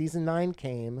 And then season 9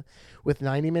 came with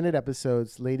 90-minute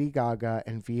episodes, Lady Gaga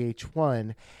and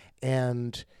VH1.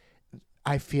 And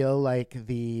I feel like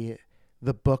the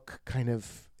book kind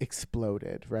of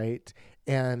exploded, right?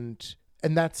 And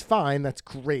that's fine. That's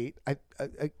great.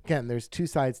 Again, there's two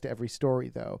sides to every story,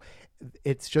 though.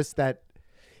 It's just that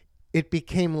it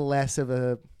became less of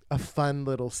a fun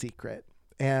little secret.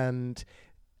 And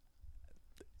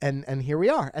here we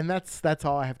are. And that's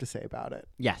all I have to say about it.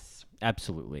 Yes,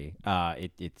 absolutely.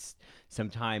 It's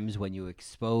sometimes when you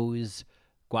expose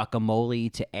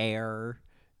guacamole to air,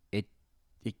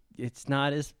 it's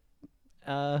not as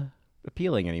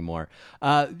appealing anymore.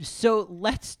 So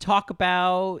let's talk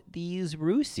about these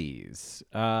Roosies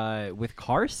with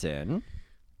Carson.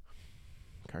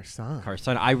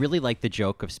 Carson. I really like the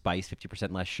joke of spice,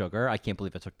 50% less sugar. I can't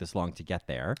believe it took this long to get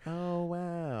there. Oh,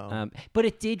 wow. But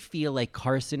it did feel like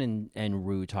Carson and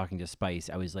Rue talking to Spice.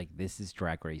 I was like, this is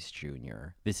Drag Race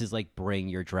Jr. This is bring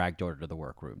your drag daughter to the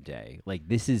workroom day.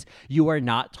 You are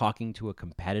not talking to a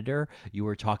competitor. You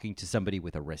are talking to somebody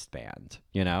with a wristband,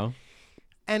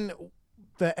 And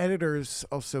the editor's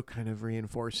also kind of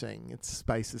reinforcing it's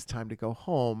Spice's time to go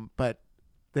home, but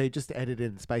they just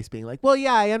edited in Spice being like, well,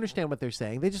 yeah, I understand what they're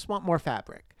saying. They just want more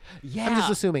fabric. Yeah. I'm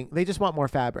just assuming they just want more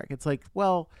fabric. It's like,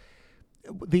 well,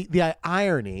 the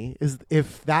irony is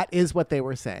if that is what they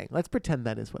were saying, let's pretend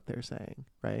that is what they're saying,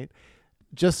 right?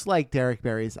 Just like Derek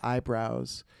Barry's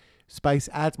eyebrows, Spice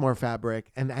adds more fabric,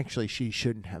 and actually she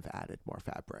shouldn't have added more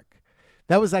fabric.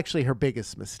 That was actually her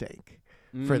biggest mistake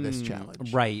for this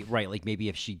challenge. Right. Maybe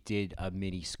if she did a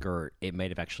mini skirt, it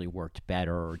might have actually worked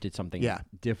better or did something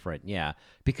different. Yeah.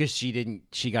 Because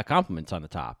she got compliments on the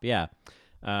top. Yeah.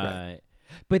 Right.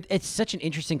 But it's such an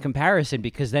interesting comparison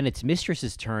because then it's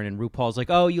Mistress's turn and RuPaul's like,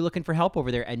 oh, you looking for help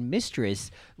over there? And Mistress,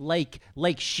 like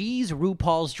she's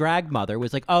RuPaul's drag mother,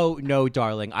 was like, oh, no,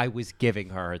 darling, I was giving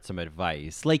her some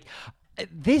advice.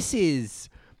 This is...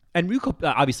 And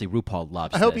obviously RuPaul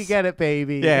loves this. I hope you get it,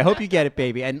 baby. Yeah, I hope you get it,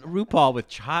 baby. And RuPaul with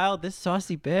Child, this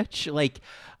saucy bitch.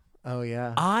 Oh,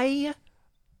 yeah. I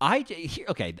want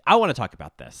to talk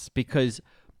about this because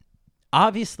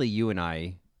obviously you and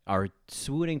I are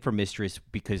swooning for Mistress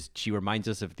because she reminds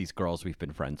us of these girls we've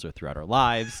been friends with throughout our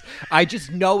lives. I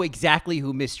just know exactly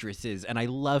who Mistress is, and I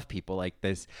love people like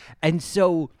this. And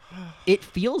so it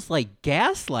feels like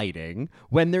gaslighting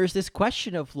when there's this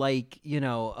question of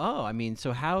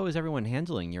so how is everyone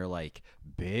handling your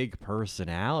big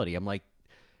personality? I'm like,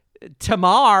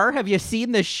 Tamar, have you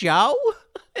seen the show?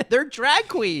 They're drag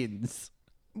queens.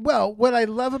 Well, what I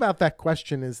love about that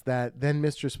question is that then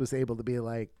Mistress was able to be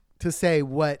like, to say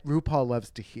what RuPaul loves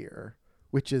to hear,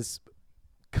 which is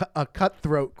a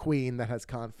cutthroat queen that has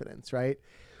confidence, right?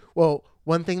 Well,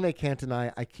 one thing they can't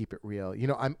deny, I keep it real. You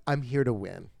know, I'm here to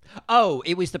win. Oh,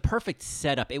 it was the perfect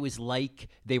setup. It was like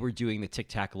they were doing the Tic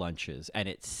Tac lunches, and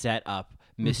it set up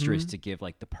Mistress to give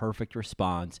like the perfect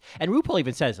response. And RuPaul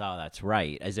even says, "Oh, that's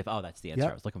right," as if, "Oh, that's the answer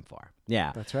I was looking for."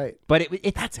 Yeah, That's right. But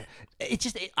that's it. It's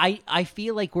just I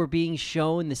feel like we're being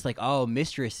shown this like, oh,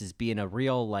 Mistress is being a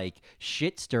real like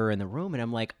shit stir in the room, and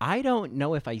I'm like, I don't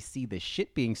know if I see the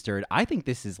shit being stirred. I think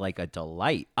this is like a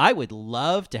delight. I would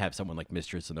love to have someone like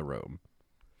Mistress in the room.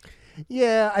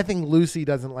 Yeah, I think Lucy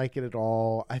doesn't like it at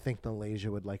all. I think Malaysia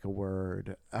would like a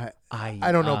word.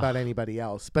 I don't know about anybody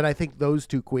else, but I think those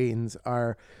two queens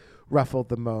are ruffled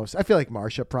the most. I feel like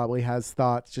Marcia probably has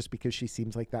thoughts just because she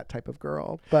seems like that type of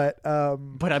girl. But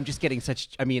I'm just getting such.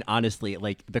 I mean, honestly,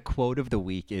 like the quote of the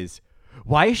week is,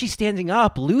 "Why is she standing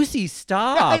up? Lucy,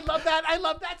 stop!" I love that. I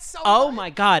love that so Oh much. my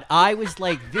God. I was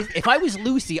like, this, if I was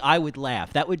Lucy, I would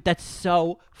laugh. That's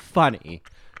so funny.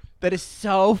 That is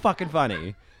so fucking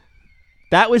funny.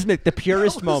 That was the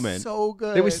purest was moment. so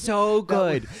good. It was so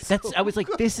good. That was I was like,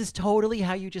 this is totally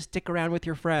how you just stick around with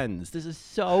your friends. This is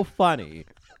so funny.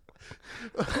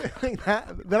 Like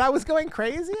that I was going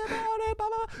crazy about it. Blah,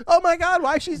 blah. Oh my God,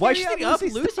 why is she Why is standing she up?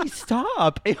 standing up? Lucy,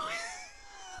 stop.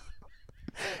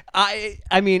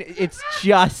 I mean, it's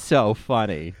just so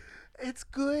funny. It's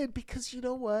good because you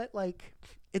know what? Like,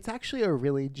 it's actually a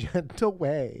really gentle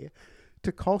way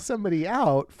to call somebody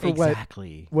out for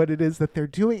Exactly. what it is that they're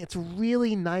doing. It's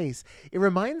really nice. It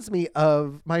reminds me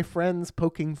of my friends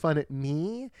poking fun at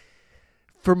me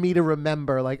for me to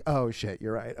remember, like, oh shit,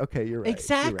 you're right. Okay, you're right.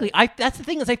 Exactly. You're right. That's the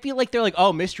thing is I feel like they're like,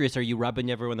 oh, Mistress, are you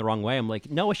rubbing everyone the wrong way? I'm like,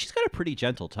 no, she's got a pretty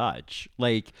gentle touch.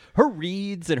 Like her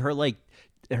reads and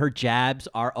her jabs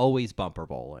are always bumper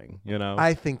bowling, you know?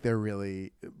 I think they're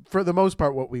really, for the most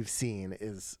part, what we've seen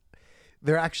is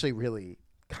they're actually really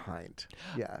kind.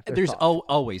 Yeah. they're There's thoughtful.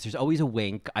 always a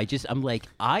wink. I'm like,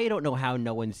 I don't know how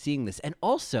no one's seeing this. And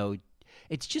also,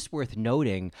 it's just worth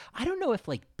noting, I don't know if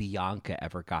like Bianca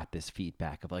ever got this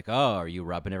feedback of like, oh, are you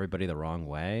rubbing everybody the wrong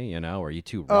way? You know, are you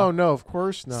too rough? Oh no, of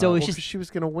course not. So it's Well, just- 'cause she was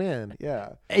gonna win. Yeah.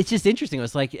 It's just interesting. It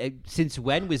was like, since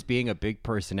when was being a big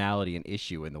personality an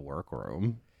issue in the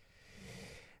workroom?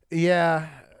 Yeah,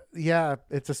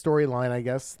 it's a storyline, I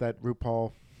guess, that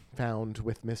RuPaul found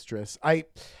with Mistress. I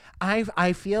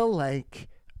feel like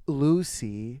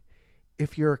Lucy,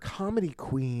 if you're a comedy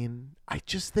queen, I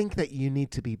just think that you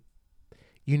need to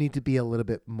be a little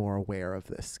bit more aware of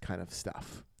this kind of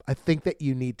stuff. I think that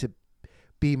you need to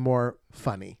be more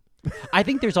funny. I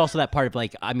think there's also that part of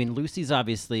like, I mean, Lucy's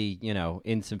obviously, you know,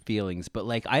 in some feelings, but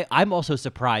like, I'm also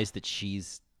surprised that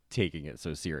she's taking it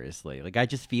so seriously. Like, I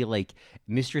just feel like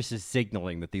Mistress is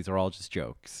signaling that these are all just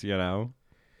jokes, you know?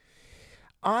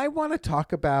 I want to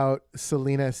talk about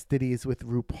Selena Stides with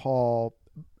RuPaul.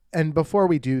 And before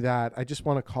we do that, I just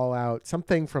want to call out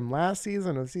something from last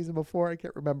season or the season before. I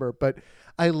can't remember. But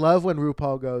I love when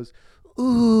RuPaul goes,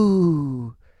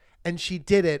 ooh. And she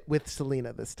did it with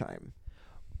Selena this time.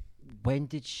 When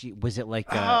did was it like,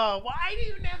 Oh, why do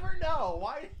you never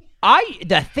know?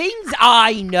 the things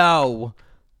I know.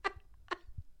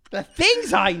 The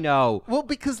things I know. Well,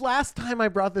 because last time I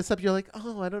brought this up, you're like,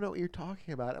 oh, I don't know what you're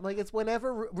talking about. I'm like, it's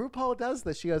whenever RuPaul does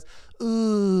this, she goes,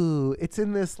 ooh. It's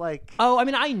in this like... Oh, I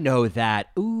mean, I know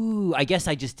that. Ooh, I guess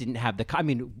I just didn't have the... I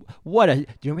mean, do you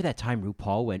remember that time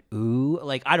RuPaul went, ooh?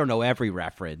 Like, I don't know every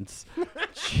reference.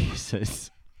 Jesus.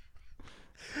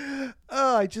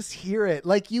 Oh, I just hear it.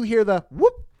 Like you hear the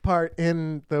whoop part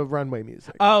in the runway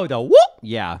music. Oh, the whoop?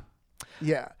 Yeah.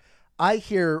 Yeah. I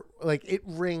hear, like, it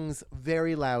rings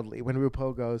very loudly when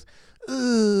RuPaul goes,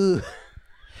 ooh.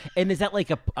 And is that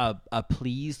like a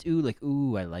pleased ooh? Like,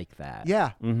 ooh, I like that.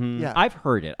 Yeah. Mm-hmm. Yeah. I've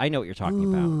heard it. I know what you're talking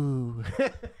about. Ooh.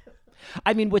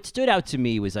 I mean, what stood out to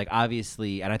me was like,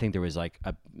 obviously, and I think there was like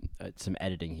some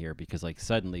editing here because like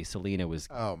suddenly Selena was,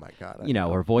 Oh, my God. you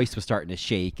know, her voice was starting to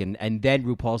shake. And then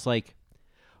RuPaul's like,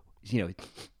 you know,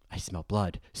 I smell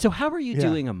blood. So how are you Yeah,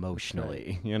 doing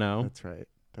emotionally? You know? That's right.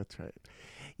 That's right.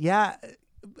 Yeah.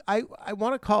 I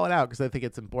want to call it out because I think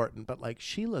it's important, but like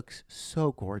she looks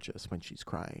so gorgeous when she's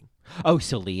crying. Oh,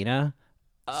 Selena?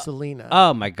 Selena.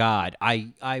 Oh my God.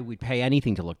 I would pay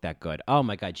anything to look that good. Oh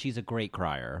my God. She's a great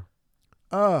crier.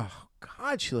 Oh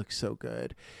God, she looks so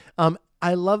good.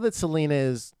 I love that Selena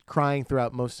is crying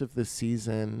throughout most of the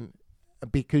season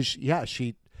because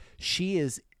she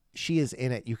is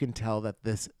in it. You can tell that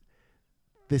this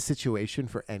situation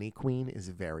for any queen is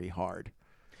very hard.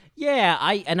 Yeah,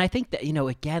 I think that,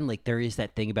 again, like there is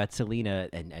that thing about Selena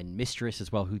and Mistress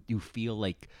as well, who feel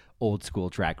like old school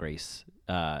Drag Race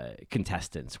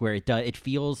contestants, where it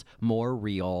feels more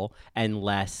real and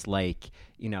less like,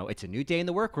 it's a new day in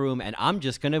the workroom and I'm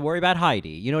just gonna worry about Heidi.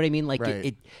 You know what I mean? Like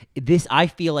Right. this, I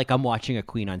feel like I'm watching a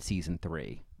queen on season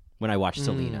 3 when I watch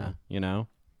Selena.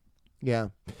 Yeah.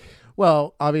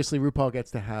 Well, obviously RuPaul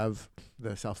gets to have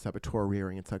the self-saboteur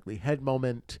rearing its ugly head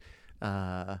moment,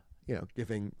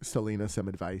 giving Selena some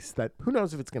advice that who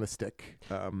knows if it's going to stick.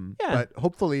 But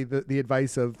hopefully the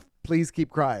advice of please keep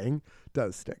crying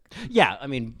does stick. Yeah, I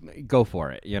mean, go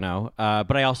for it,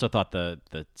 But I also thought the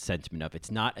sentiment of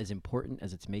it's not as important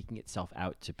as it's making itself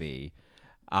out to be.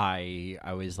 I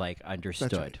was like,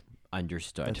 understood. Right.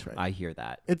 Understood. That's right. I hear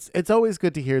that. It's always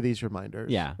good to hear these reminders.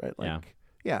 Yeah, Right. yeah.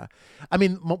 Yeah. I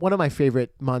mean, one of my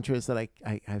favorite mantras that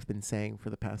I've been saying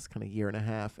for the past kind of year and a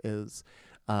half is,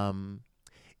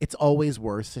 it's always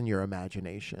worse in your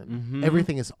imagination. Mhm.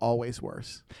 Everything is always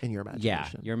worse in your Yeah,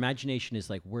 imagination. your imagination is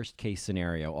like worst case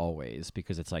scenario always,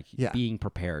 because it's like Yeah. being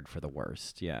prepared for the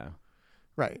worst. Yeah.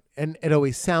 Right. And it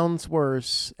always sounds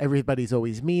worse. Everybody's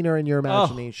always meaner in your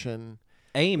imagination.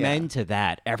 Amen to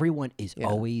that. Everyone is Yeah.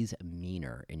 always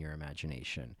meaner in your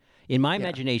imagination. In my Yeah.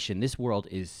 imagination, this world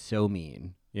is so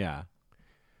mean. Yeah.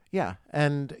 Yeah.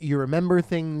 And you remember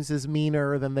things as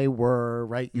meaner than they were,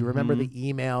 right? You remember the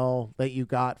email that you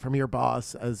got from your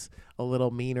boss as a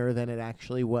little meaner than it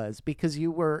actually was because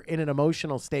you were in an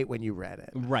emotional state when you read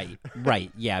it. Right.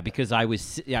 Right. Yeah, because I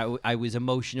was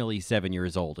emotionally 7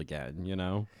 years old again,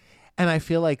 And I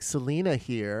feel like Selena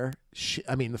here,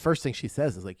 the first thing she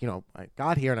says is like, I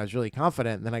got here and I was really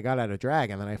confident, and then I got out of drag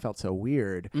and then I felt so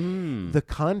weird. The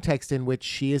context in which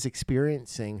she is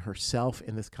experiencing herself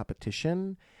in this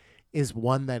competition is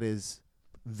one that is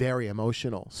very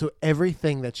emotional. So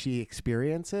everything that she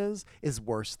experiences is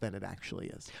worse than it actually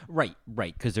is. Right,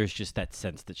 because there's just that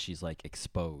sense that she's like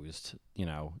exposed,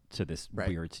 to this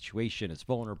weird situation, is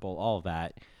vulnerable, all of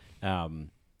that.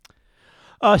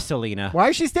 Oh, Selena. Why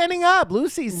is she standing up?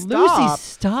 Lucy, stop. Lucy,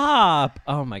 stop.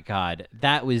 Oh my God.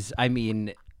 That was, I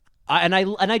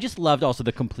just loved also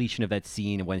the completion of that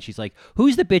scene when she's like,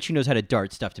 who's the bitch who knows how to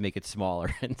dart stuff to make it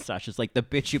smaller? And Sasha's like, the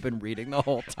bitch you've been reading the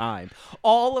whole time.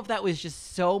 All of that was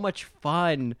just so much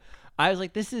fun. I was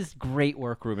like, this is great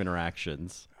workroom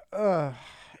interactions.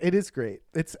 It is great.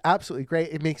 It's absolutely great.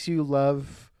 It makes you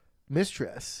love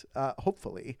Mistress,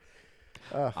 hopefully.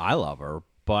 I love her,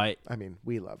 but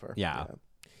we love her. Yeah.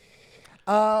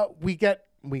 We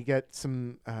get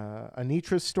some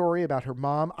Anitra's story about her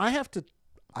mom. I have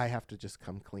to just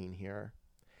come clean here.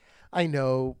 I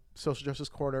know Social Justice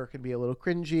Corner can be a little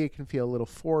cringy. It can feel a little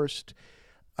forced.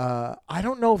 I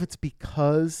don't know if it's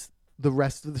because the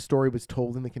rest of the story was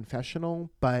told in the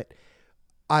confessional, but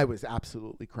I was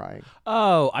absolutely crying.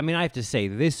 Oh, I have to say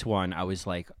this one, I was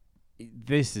like,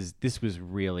 this was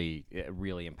really,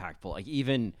 really impactful. Like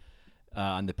even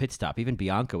on the pit stop, even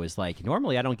Bianca was like,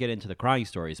 normally I don't get into the crying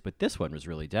stories, but this one was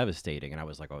really devastating. And I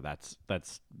was like, oh, that's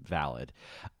valid.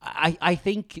 I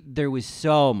think there was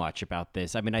so much about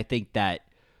this. I think that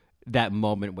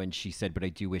moment when she said, but I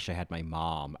do wish I had my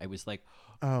mom, I was like,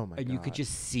 oh my God. And you could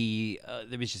just see,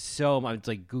 there was just so much, it's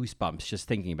like goosebumps just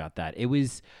thinking about that.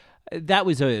 That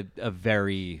was a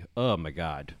very, oh my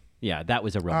God. Yeah, that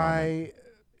was a real moment.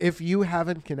 If you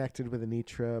haven't connected with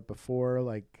Anitra before,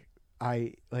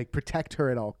 I protect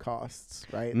her at all costs,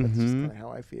 right? That's just kind of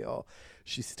how I feel.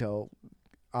 She's still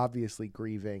obviously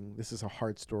grieving. This is a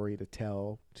hard story to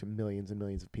tell to millions and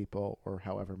millions of people, or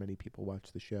however many people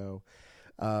watch the show.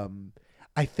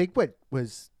 I think what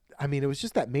was, it was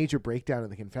just that major breakdown in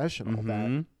the confessional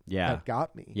that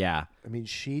got me. Yeah.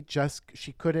 She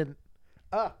couldn't.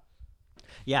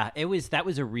 Yeah, that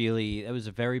was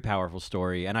a very powerful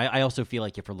story. And I also feel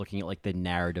like if we're looking at like the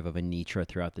narrative of Anitra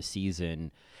throughout the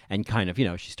season and kind of,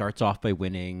 she starts off by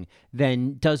winning,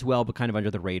 then does well, but kind of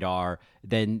under the radar.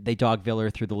 Then they Dogville her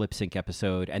through the lip sync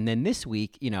episode. And then this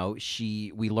week,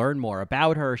 we learn more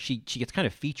about her. She gets kind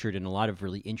of featured in a lot of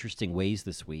really interesting ways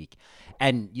this week.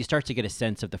 And you start to get a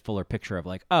sense of the fuller picture of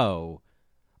like, oh,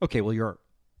 okay, well, you're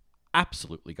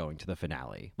absolutely going to the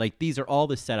finale. Like these are all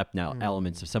the setup now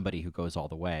elements of somebody who goes all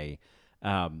the way.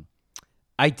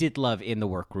 I did love in the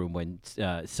workroom when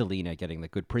Selena getting the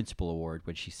Good Principal Award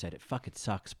when she said, "It fucking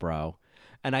sucks, bro."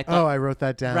 And I thought, I wrote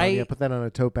that down. Right? Yeah, put that on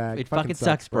a tote bag. It fucking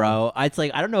sucks, bro. It's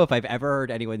like, I don't know if I've ever heard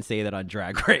anyone say that on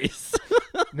Drag Race.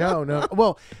 No.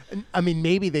 Well,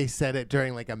 maybe they said it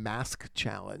during like a mask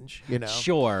challenge,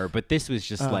 Sure, but this was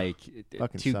just like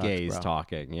two sucks, gays bro.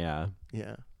 talking. Yeah.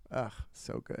 Yeah. Ugh,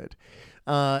 so good.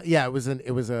 It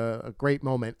was a great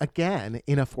moment again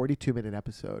in a 42-minute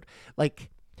episode. Like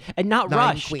And not 9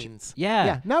 rushed. queens. Yeah.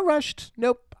 Yeah, not rushed.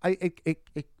 Nope.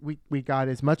 We got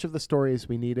as much of the story as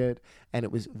we needed, and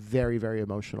it was very, very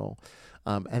emotional.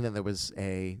 And then there was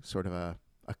a sort of a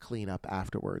cleanup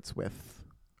afterwards with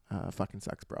fucking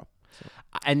sucks, bro. So.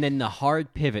 And then the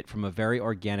hard pivot from a very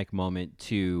organic moment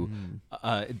to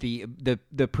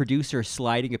the producer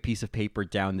sliding a piece of paper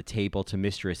down the table to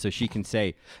Mistress so she can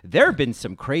say, there have been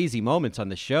some crazy moments on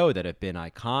the show that have been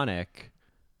iconic.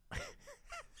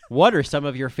 What are some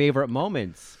of your favorite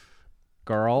moments,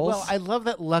 girls? Well, I love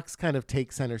that Lux kind of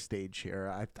takes center stage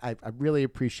here. I really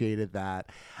appreciated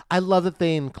that. I love that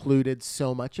they included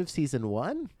so much of season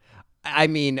 1. I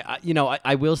mean,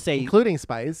 I will say, including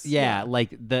Spice. Yeah,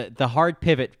 like the hard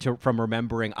pivot from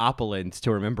remembering opulence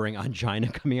to remembering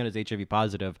angina coming out as HIV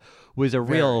positive was a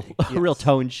real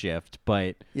tone shift.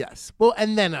 But yes, well,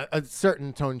 and then a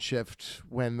certain tone shift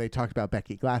when they talked about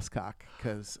Becky Glasscock,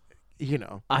 because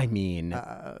I mean,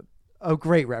 a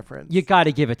great reference. You got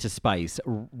to give it to Spice.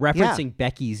 Referencing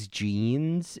Becky's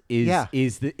genes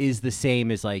is the same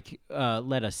as like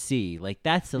let us see. Like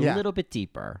that's a little bit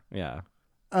deeper. Yeah.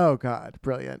 Oh God,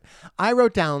 brilliant! I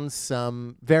wrote down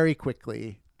some very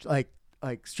quickly, like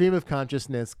stream of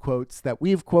consciousness quotes that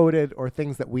we've quoted or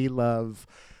things that we love.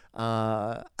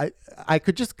 I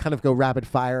could just kind of go rapid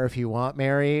fire if you want,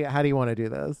 Mary. How do you want to do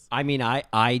this? I mean,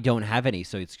 I don't have any,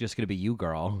 so it's just gonna be you,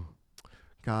 girl.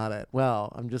 Got it.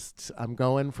 Well, I'm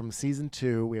going from season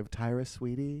 2. We have Tyra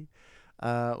Sweetie,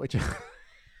 which. I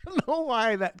don't know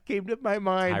why that came to my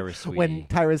mind when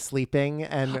Tyra's sleeping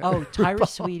and Tyra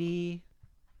Sweetie.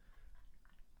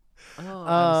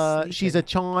 She's a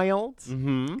child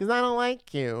because I don't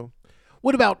like you.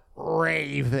 What about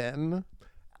Raven?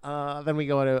 Then we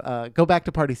go back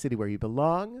to Party City where you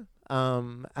belong.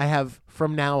 I have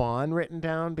from now on written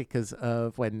down because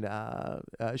of when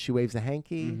she waves a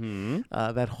hanky.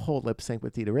 That whole lip sync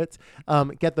with Tita Ritz.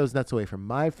 Get those nuts away from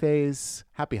my face.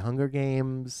 Happy Hunger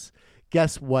Games.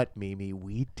 Guess what, Mimi?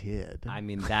 We did. I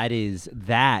mean, that is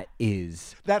that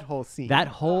whole scene.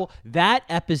 That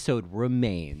episode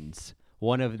remains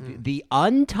one of the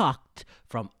Untucked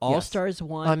from All Stars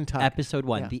 1, Untucked. episode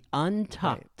 1. Yeah. The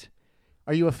Untucked. Right.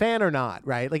 Are you a fan or not?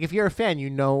 Right? Like if you're a fan, you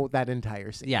know that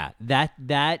entire scene. Yeah, that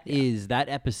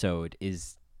episode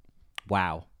is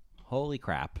wow. Holy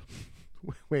crap.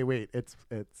 Wait. It's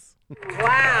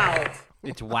Wow.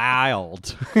 It's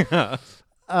wild.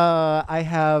 I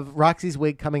have Roxy's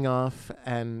wig coming off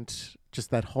and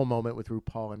just that whole moment with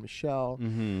RuPaul and Michelle.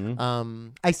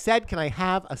 I said, can I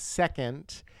have a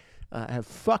second? I have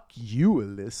fuck you,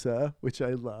 Alyssa, which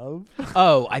I love.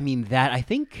 Oh, I mean that, I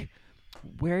think,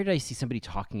 where did I see somebody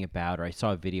talking about, or I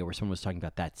saw a video where someone was talking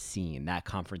about that scene, that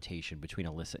confrontation between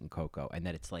Alyssa and Coco, and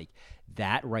that it's like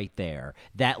that right there,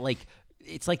 that like,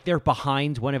 it's like they're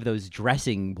behind one of those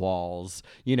dressing walls,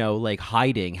 like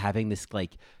hiding, having this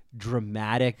like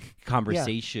dramatic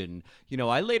conversation.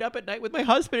 I laid up at night with my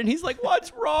husband and he's like,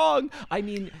 what's wrong? I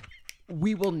mean,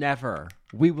 we will never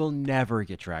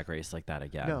get Drag Race like that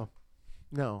again.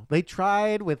 No, they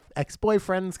tried with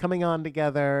ex-boyfriends coming on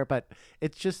together, but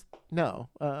it's just no.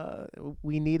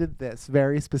 We needed this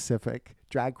very specific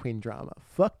drag queen drama.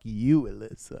 Fuck you,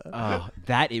 Alyssa. Oh,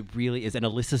 that it really is. And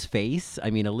Alyssa's face. I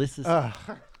mean, Alyssa's.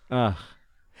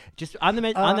 Just on the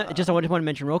just I want to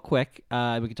mention real quick. We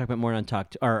can talk about more on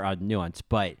Talk or Nuance,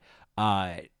 but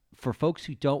for folks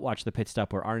who don't watch the Pit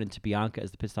Stop or aren't into Bianca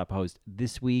as the Pit Stop host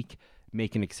this week,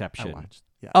 make an exception. I watched.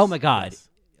 Yes, oh my God, yes,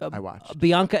 I watched.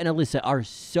 Bianca and Alyssa are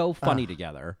so funny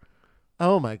together.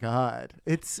 Oh my God,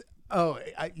 it's.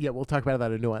 We'll talk about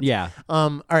that in Nuance. Yeah.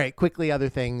 All right, quickly, other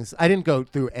things. I didn't go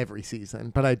through every season,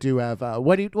 but I do have.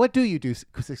 What do you do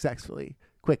successfully?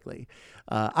 Quickly,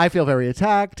 I feel very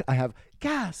attacked. I have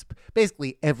gasp.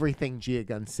 Basically, everything Gia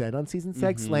Gunn said on season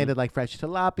 6 landed like fresh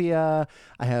tilapia.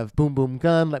 I have boom boom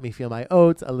gun. Let me feel my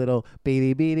oats. A little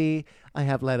beady beady. I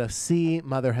have let us see.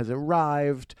 Mother has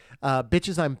arrived.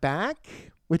 Bitches, I'm back.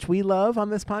 Which we love on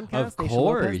this podcast. Of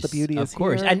course. The beauty is of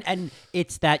course. here. And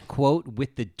it's that quote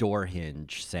with the door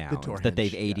hinge sound that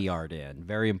they've ADR'd in.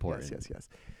 Very important. Yes.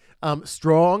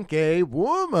 Strong gay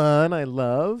woman, I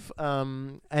love.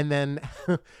 And then,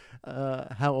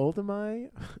 how old am I?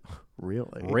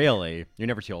 Really? You're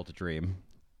never too old to dream.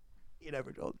 You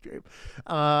never too old to dream.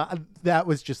 That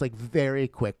was just like very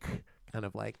quick, kind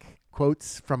of like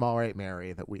quotes from All Right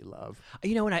Mary that we love.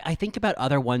 And I think about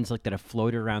other ones like that have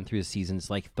floated around through the seasons,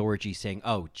 like Thorgy saying,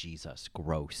 "Oh Jesus,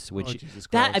 gross." Which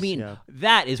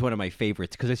that is one of my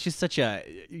favorites because it's just such a.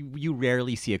 You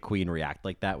rarely see a queen react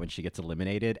like that when she gets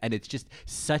eliminated, and it's just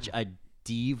such a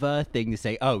diva thing to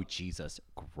say. Oh, Jesus,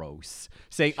 gross.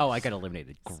 Saying, oh, I got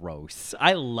eliminated. Gross.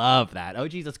 I love that. Oh,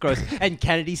 Jesus, gross. And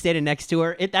Kennedy standing next to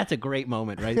her. That's a great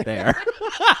moment right there.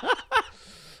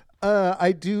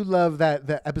 I do love that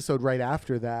the episode right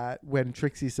after that when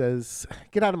Trixie says,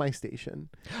 "Get out of my station."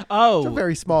 Oh, It's a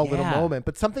very small little yeah. moment,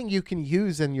 but something you can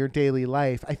use in your daily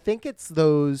life. I think it's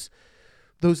those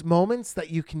moments that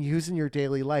you can use in your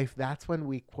daily life. That's when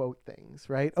we quote things,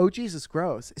 right? Oh, Jesus,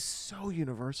 gross is so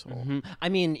universal. Mhm. I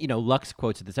mean, Lux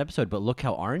quotes in this episode, but look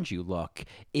how orange you look.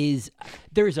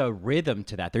 There's a rhythm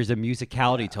to that. There's a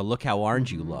musicality to look how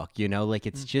orange you look. Like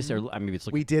it's just. I mean, it's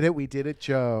like We did it,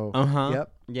 Joe.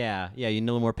 Yep. Yeah. You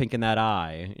know more pink in that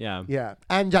eye. Yeah. Yeah.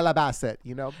 Angela Bassett,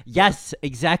 Yes,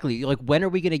 exactly. Like, when are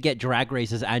we gonna get Drag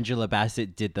Race as Angela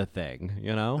Bassett did the thing?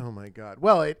 Oh my God.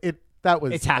 Well, that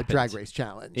was It's a happened. Drag Race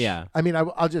challenge. Yeah. I mean,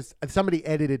 I'll just, somebody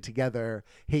edited together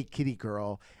 "Hey Kitty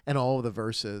Girl" and all of the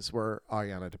verses were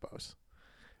Ariana DeBose.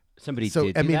 Somebody So,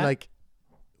 did. I do mean, that? like,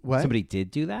 what? Somebody did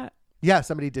do that. Yeah,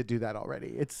 somebody did do that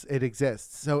already. It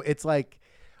exists. So it's like,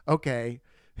 okay.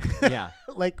 Yeah.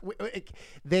 Like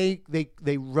they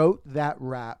wrote that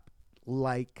rap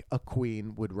like a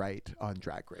queen would write on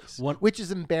Drag Race, which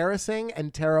is embarrassing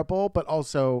and terrible, but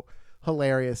also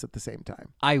hilarious at the same time.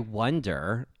 I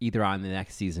wonder, either on the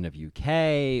next season of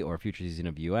UK or future season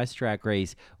of US Drag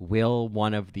Race, will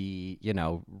one of the,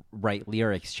 write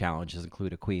lyrics challenges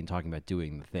include a queen talking about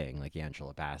doing the thing like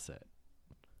Angela Bassett?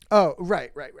 Oh,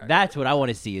 right. That's what I want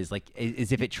to see is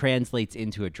if it translates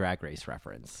into a Drag Race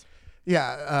reference.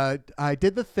 Yeah, I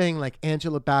did the thing like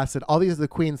Angela Bassett. All these are the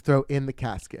queens throw in the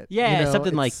casket. Yeah,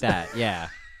 something like that. Yeah.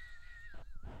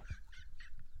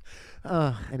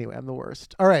 Anyway, I'm the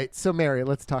worst. All right, so Mary,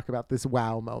 let's talk about this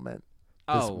wow moment.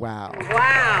 This Oh. wow.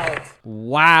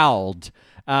 Wow.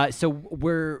 Wowed. So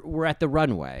we're at the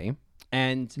runway,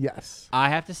 and Yes. I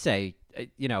have to say,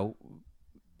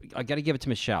 I got to give it to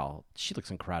Michelle. She looks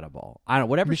incredible. I don't know,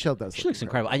 whatever. Michelle does She look looks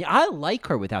incredible. I like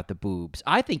her without the boobs.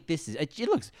 I think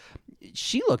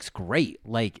she looks great.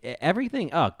 Like everything.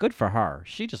 Oh, good for her.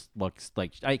 She just looks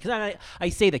like, because I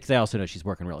say that because I also know she's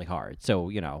working really hard.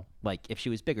 So, like if she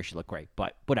was bigger, she'd look great,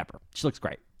 but whatever. She looks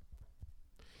great.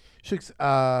 She looks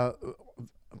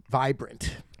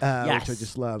vibrant, Yes. which I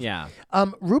just love. Yeah.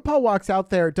 RuPaul walks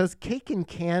out there, does cake and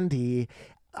candy.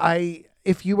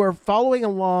 If you are following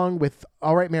along with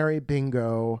All Right Mary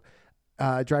Bingo,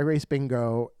 Drag Race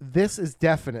Bingo, this is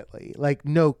definitely, like,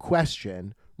 no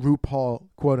question, RuPaul,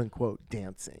 quote unquote,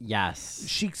 dancing. Yes.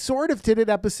 She sort of did it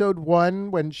episode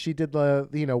 1 when she did the,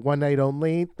 one night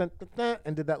only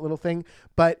and did that little thing.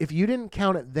 But if you didn't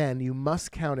count it then, you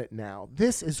must count it now.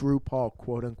 This is RuPaul,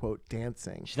 quote unquote,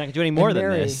 dancing. She's not going to do any more And than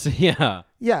Mary- this. Yeah.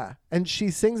 Yeah. And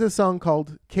she sings a song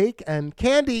called Cake and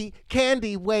Candy,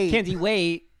 Candy, Wait. Candy,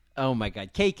 wait. Oh my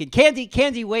God. Cake and candy,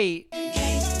 wait.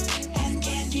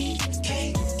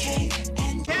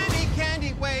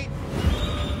 Candy, wait.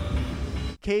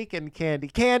 Cake and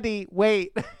Candy,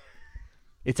 wait.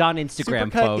 It's on Instagram,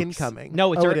 Supercut folks. incoming.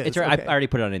 No, it's Oh, already, it is. I Okay. already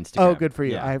put it on Instagram. Oh, good for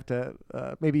you. Yeah. I have to,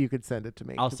 maybe you could send it to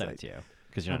me. I'll 'cause send it to you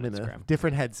because you're I'm on in a Instagram.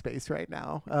 different headspace right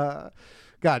now.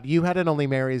 God, you had an Only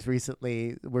Marys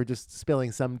recently. We're just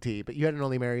spilling some tea, but you had an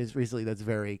Only Marys recently that's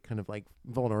very kind of like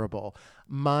vulnerable.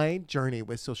 My journey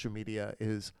with social media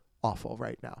is awful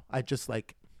right now. I just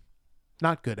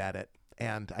not good at it,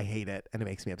 and I hate it, and it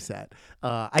makes me upset.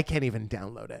 I can't even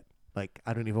download it. Like,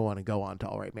 I don't even want to go on to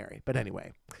All Right Mary. But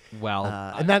anyway, Well,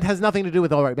 and that has nothing to do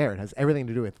with All Right Mary. It has everything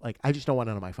to do with I just don't want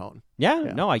it on my phone.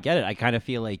 yeah, no, I get it. I kind of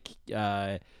feel like,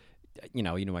 you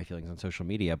know my feelings on social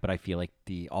media, but I feel like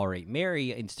the All Right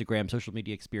Mary Instagram social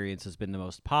media experience has been the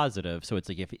most positive. So it's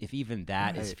like if even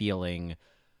that is Right. feeling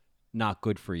not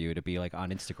good for you to be like on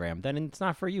Instagram, then it's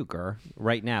not for you, girl.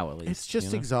 Right now, at least. It's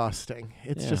just exhausting.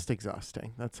 It's Yeah. just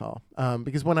exhausting. That's all.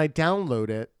 Because when I download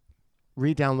it,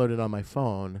 re-download it on my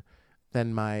phone,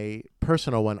 then my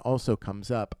personal one also comes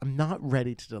up. I'm not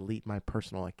ready to delete my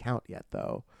personal account yet,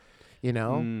 though.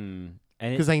 And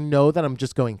Because I know that I'm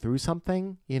just going through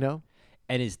something.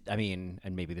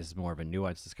 and maybe this is more of a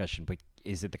nuanced discussion, but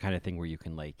is it the kind of thing where you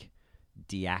can like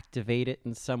deactivate it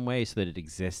in some way so that it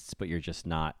exists, but you're just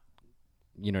not,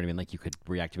 you know what I mean? Like you could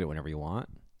reactivate whenever you want.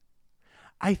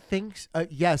 I think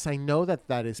yes, I know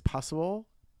that is possible,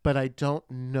 but I don't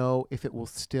know if it will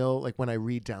still when I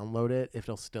re-download it, if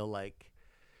it'll still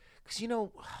because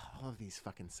all of these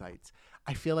fucking sites,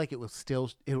 I feel like it'll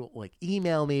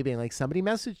email me being like somebody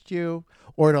messaged you,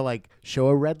 or it'll show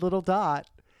a red little dot.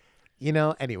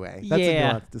 Anyway, that's a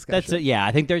nuanced discussion.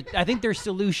 I think there's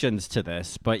solutions to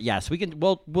this, but yes,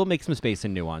 we'll make some space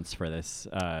and nuance for this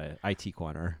IT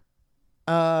corner.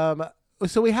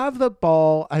 so we have the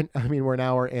ball. I mean, we're an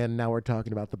hour in. Now we're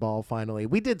talking about the ball. Finally,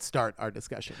 we did start our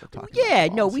discussion with talking. Yeah,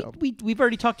 about the no, ball, we've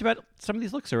already talked about some of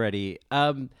these looks already.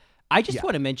 I just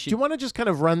want to mention. Do you want to just kind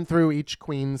of run through each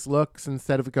queen's looks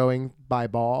instead of going by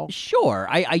ball? Sure.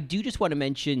 I do just want to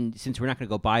mention, since we're not going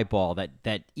to go by ball,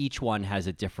 that each one has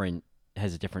a different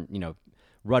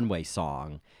runway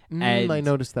song. And I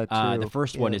noticed that too. The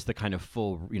first one is the kind of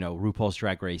full RuPaul's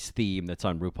Drag Race theme that's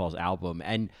on RuPaul's album.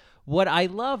 And what I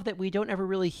love that we don't ever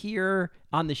really hear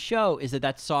on the show is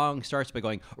that song starts by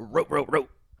going row row row,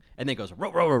 and then it goes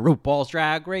row row row RuPaul's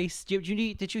Drag Race. Did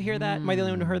you hear that? Am I the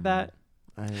only one who heard that?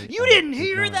 You didn't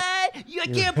hear that? I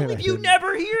can't believe you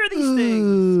never hear these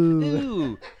things.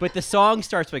 Ooh. But the song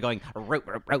starts by going row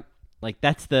row row. Like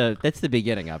that's the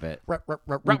beginning of it.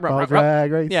 RuPaul's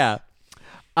Drag Race. Yeah.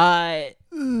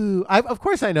 Of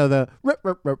course I know the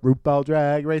RuPaul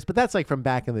Drag Race, but that's like from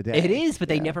back in the day. It is, but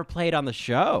they never played on the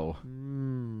show.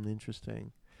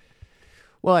 Interesting.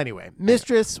 Well, anyway,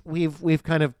 Mistress, we've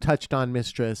kind of touched on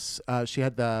Mistress. She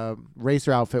had the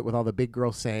racer outfit with all the big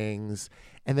girl sayings,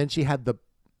 and then she had the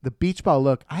beach ball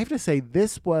look. I have to say,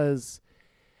 this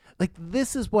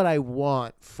is what I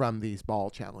want from these ball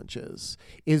challenges,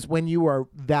 is when you are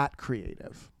that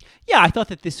creative. Yeah, I thought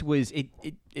that this was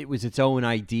it was its own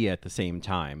idea at the same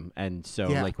time. And so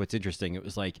like what's interesting, it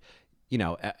was like,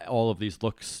 all of these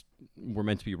looks were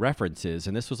meant to be references,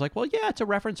 and this was like, well, yeah, it's a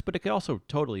reference, but it could also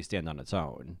totally stand on its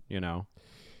own,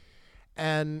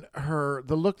 And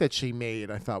the look that she made,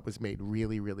 I thought was made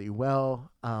really, really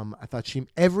well. I thought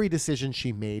every decision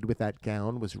she made with that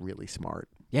gown was really smart.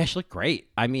 Yeah, she looked great.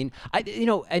 I mean,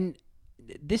 and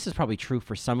this is probably true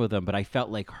for some of them, but I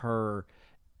felt like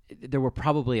there were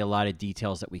probably a lot of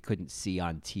details that we couldn't see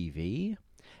on TV.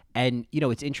 And,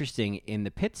 it's interesting in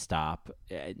the pit stop,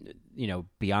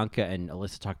 Bianca and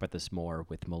Alyssa talk about this more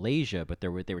with Malaysia, but they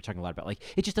were talking a lot about, like,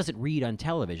 it just doesn't read on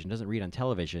television.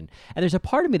 And there's a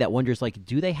part of me that wonders, like,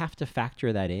 do they have to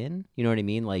factor that in? You know what I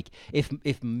mean? Like,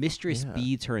 if Mistress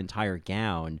beads her entire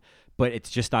gown, but it's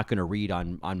just not going to read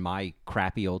on my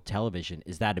crappy old television,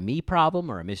 is that a me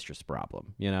problem or a Mistress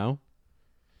problem,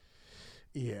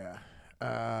 Yeah.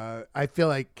 I feel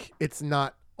like it's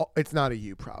not a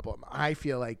you problem. I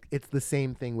feel like it's the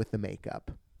same thing with the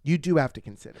makeup. You do have to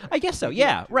consider it. I guess so.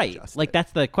 Yeah, right. Like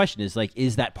that's the question is like,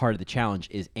 is that part of the challenge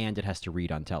and it has to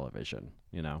read on television,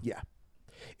 Yeah.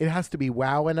 It has to be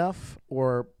wow enough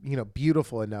or,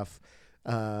 beautiful enough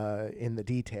in the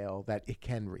detail that it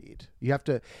can read. You have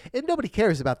to, and nobody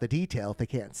cares about the detail if they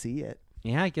can't see it.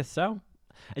 Yeah, I guess so.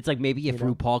 It's like maybe if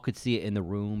RuPaul could see it in the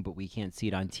room, but we can't see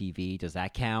it on TV, does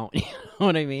that count? You know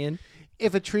what I mean?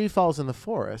 If a tree falls in the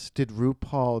forest, did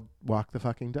RuPaul walk the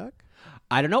fucking duck?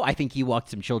 I don't know. I think he walked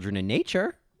some children in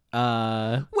nature.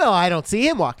 Well, I don't see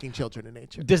him walking children in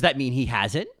nature. Does that mean he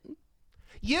hasn't?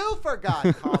 You forgot,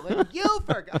 Colin. You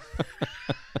forgot.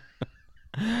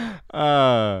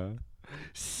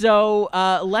 So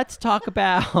let's talk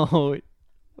about... what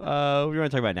do you want to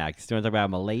talk about next? Do you want to talk about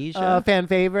Malaysia? Fan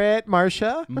favorite,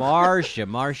 Marsha?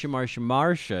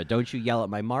 Marsha. Don't you yell at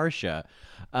my Marsha.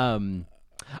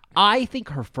 I think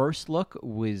her first look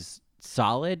was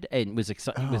solid and was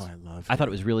exciting. I love I thought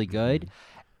it was really good.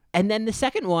 And then the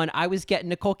second one, I was getting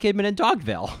Nicole Kidman in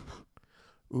Dogville.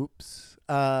 Oops.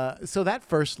 So that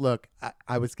first look,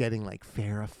 I was getting like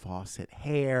Farrah Fawcett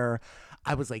hair.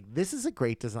 I was like, this is a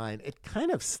great design. It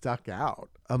kind of stuck out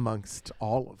amongst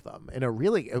all of them. And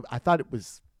I thought it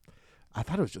was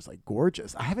just like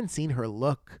gorgeous. I haven't seen her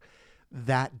look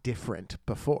that different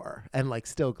before and like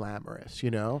still glamorous,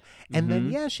 And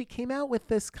then, she came out with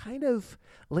this kind of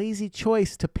lazy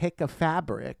choice to pick a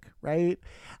fabric, right?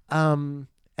 And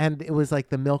it was like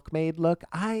the milkmaid look.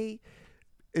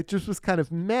 It just was kind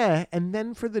of meh. And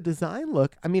then for the design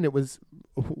look, I mean, it was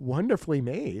wonderfully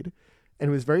made. And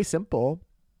it was very simple,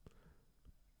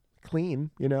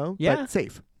 clean, but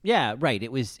safe. Yeah, right.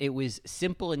 It was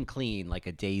simple and clean, like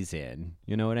a Days Inn.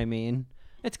 You know what I mean?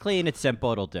 It's clean, it's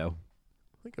simple, it'll do.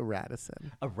 Like a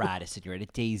Radisson. A Radisson, you're right.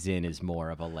 A Days Inn is more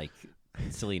of a like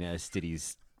Selena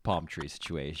Stity's palm tree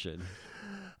situation.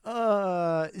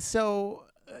 I'm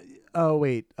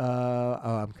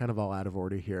kind of all out of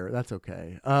order here. That's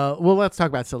okay. Well, let's talk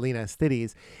about Selena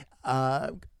Stity's.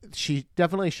 She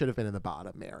definitely should have been in the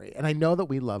bottom, Mary. And I know that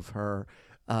we love her,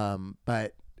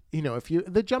 but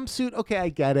the jumpsuit, okay, I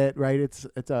get it, right? It's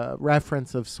a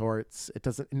reference of sorts.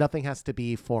 Nothing has to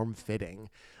be form fitting.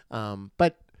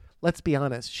 But let's be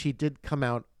honest, she did come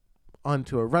out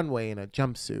onto a runway in a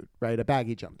jumpsuit, right? A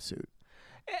baggy jumpsuit.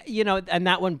 And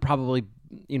that one probably,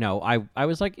 I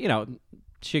was like,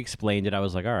 she explained it. I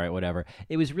was like, all right, whatever.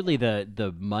 It was really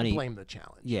the money. Blame the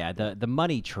challenge. Yeah, the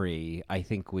money tree, I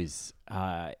think, was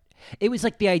It was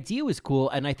like the idea was cool,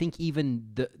 and I think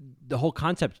even the whole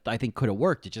concept I think could have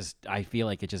worked. I feel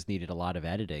like it just needed a lot of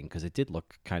editing because it did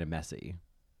look kind of messy.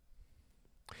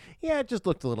 Yeah, it just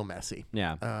looked a little messy.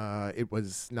 Yeah. It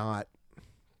was not.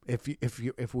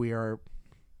 If we are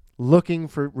looking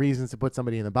for reasons to put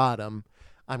somebody in the bottom,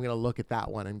 I'm going to look at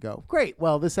that one and go, great.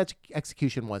 Well, this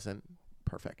execution wasn't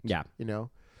perfect. Yeah. You know?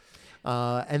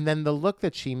 And then the look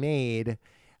that she made,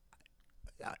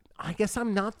 I guess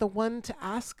I'm not the one to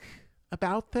ask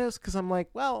about this because I'm like,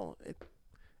 well,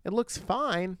 it looks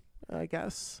fine, I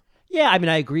guess. Yeah, I mean,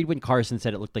 I agreed when Carson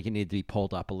said it looked like it needed to be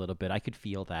pulled up a little bit. I could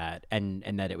feel that, and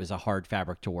that it was a hard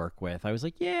fabric to work with. I was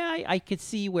like, yeah, I could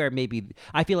see where maybe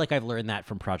I feel like I've learned that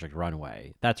from Project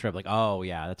Runway. That's where I'm like, oh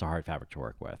yeah, that's a hard fabric to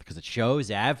work with because it shows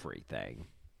everything.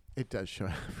 It does show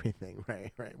everything,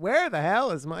 right? Where the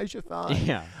hell is my chiffon?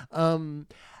 Yeah.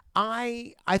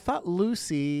 I thought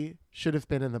Lucy should have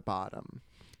been in the bottom.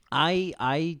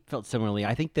 I felt similarly.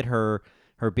 I think that her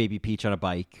baby Peach on a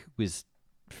bike was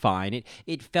fine.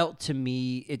 It felt to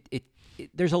me it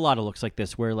there's a lot of looks like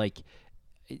this where like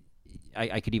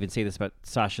I could even say this about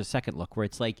Sasha's second look where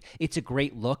it's like it's a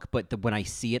great look, but when I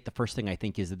see it, the first thing I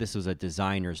think is that this was a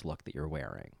designer's look that you're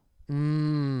wearing.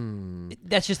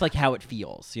 That's just like how it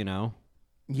feels, you know?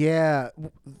 Yeah.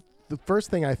 The first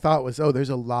thing I thought was, oh, there's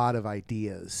a lot of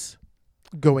ideas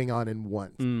going on in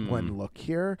one look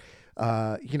here.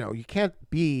 You can't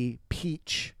be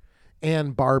Peach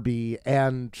and Barbie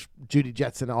and Judy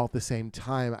Jetson all at the same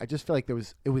time. I just feel like there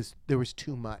was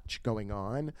too much going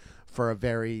on for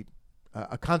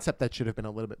a concept that should have been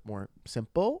a little bit more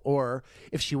simple. Or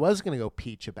if she was going to go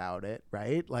Peach about it,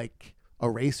 right? Like a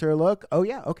racer look. Oh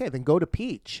yeah, okay, then go to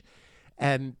Peach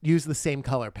and use the same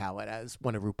color palette as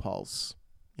one of RuPaul's,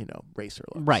 racer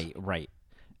looks. Right.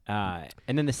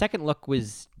 And then the second look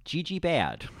was Gigi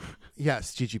Bad.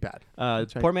 Yes, Gigi Bad. Right.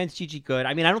 Poor man's Gigi Good.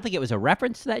 I mean, I don't think it was a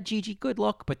reference to that Gigi Good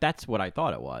look, but that's what I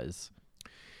thought it was.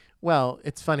 Well,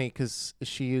 it's funny because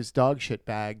she used dog shit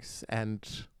bags and...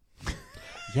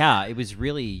 Yeah, it was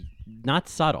really not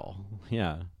subtle.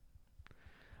 Yeah.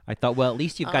 I thought, well, at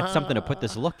least you've got something to put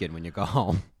this look in when you go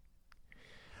home.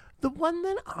 The one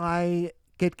that I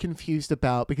get confused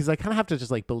about, because I kind of have to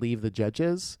just believe the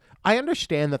judges. I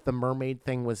understand that the mermaid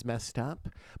thing was messed up,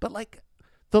 but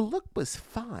the look was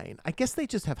fine. I guess they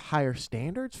just have higher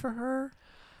standards for her,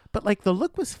 but the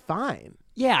look was fine.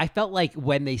 Yeah, I felt like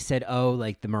when they said,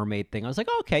 the mermaid thing, I was like,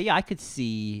 oh, okay, yeah, I could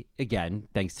see, again,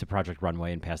 thanks to Project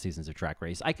Runway and past seasons of Drag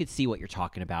Race, I could see what you're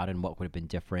talking about and what would have been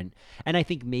different. And I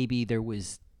think maybe there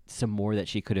was some more that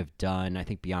she could have done. I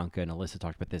think Bianca and Alyssa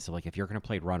talked about this. So if you're going to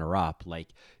play runner-up,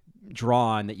 draw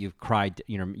on that you've cried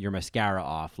your mascara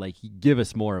off, give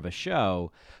us more of a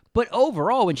show. But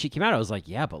overall, when she came out, I was like,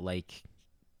 yeah, but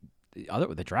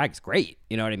the drag's great.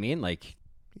 You know what I mean?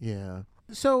 Yeah.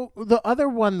 So the other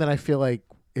one that I feel like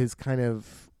is kind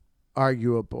of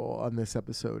arguable on this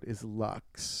episode is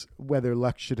Luxx. Whether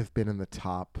Luxx should have been in the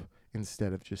top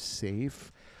instead of just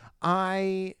safe.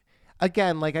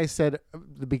 Again, like I said at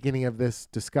the beginning of this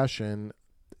discussion,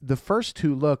 the first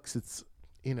two looks, it's,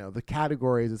 the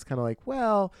categories, it's kind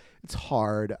of it's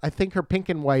hard. I think her pink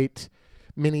and white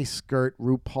mini skirt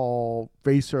RuPaul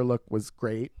racer look was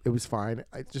great. It was fine.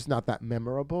 It's just not that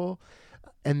memorable.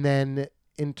 And then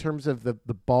in terms of the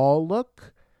ball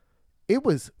look, it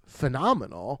was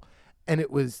phenomenal. And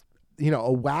it was,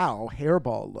 a wow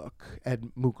hairball look at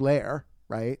Mugler,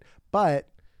 right? But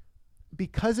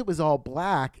because it was all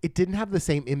black, it didn't have the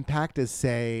same impact as,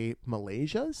 say,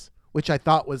 Malaysia's, which I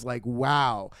thought was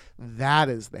wow, that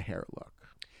is the hair look.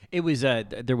 It was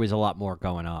there was a lot more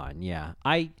going on. Yeah,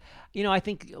 I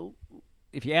think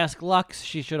if you ask Luxx,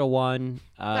 she should have won.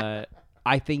 I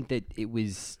think that it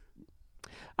was.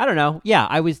 I don't know. Yeah,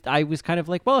 I was kind of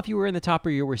well, if you were in the top or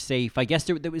you were safe, I guess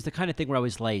there was the kind of thing where I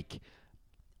was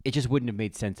it just wouldn't have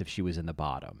made sense if she was in the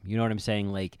bottom. You know what I'm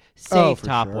saying? Safe,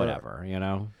 top, sure. Whatever.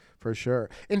 For sure.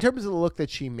 In terms of the look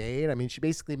that she made, I mean, she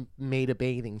basically made a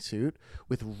bathing suit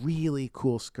with really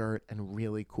cool skirt and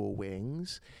really cool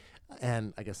wings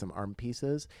and I guess some arm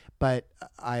pieces. But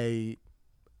it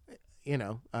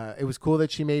was cool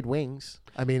that she made wings.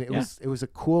 I mean, it was a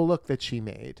cool look that she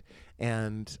made.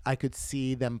 And I could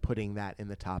see them putting that in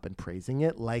the top and praising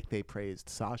it like they praised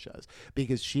Sasha's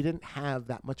because she didn't have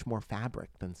that much more fabric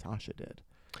than Sasha did.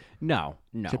 No.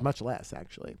 She had much less,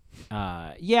 actually.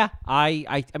 Yeah.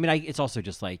 I mean, it's also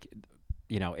just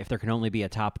if there can only be a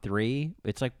top three,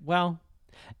 it's well,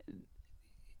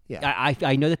 yeah.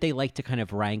 I know that they like to kind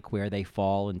of rank where they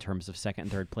fall in terms of second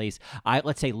and third place.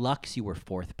 Let's say Luxx, you were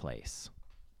fourth place.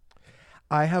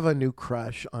 I have a new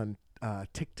crush on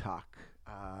TikTok.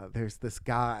 There's this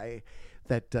guy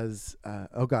that does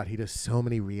oh god, he does so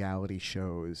many reality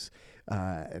shows,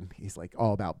 and he's like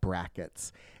all about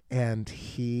brackets. And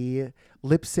he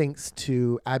lip syncs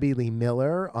to Abby Lee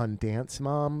Miller on Dance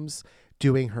Moms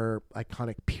doing her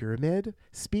iconic pyramid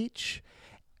speech,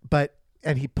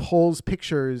 and he pulls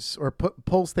pictures or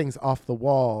pulls things off the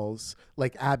walls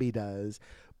like Abby does,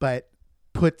 but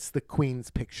puts the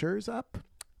Queen's pictures up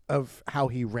of how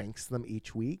he ranks them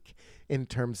each week in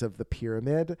terms of the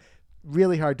pyramid.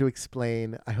 Really hard to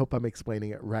explain. I hope I'm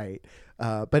explaining it right.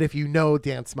 But if you know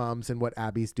Dance Moms and what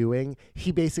Abby's doing,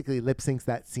 he basically lip syncs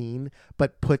that scene,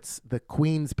 but puts the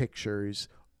Queen's pictures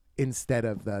instead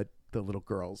of the little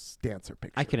girl's dancer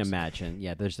pictures. I can imagine.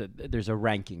 Yeah, there's a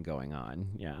ranking going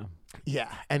on. Yeah.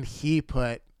 Yeah, and he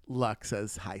put Lux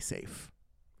as high safe.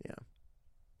 Yeah.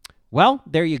 Well,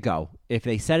 there you go. If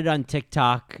they said it on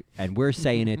TikTok and we're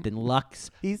saying it, then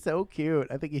Lux. He's so cute.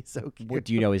 I think he's so cute.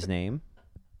 Do you know his name?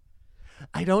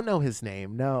 I don't know his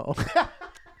name. No.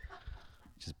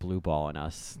 Just blue balling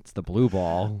us. It's the blue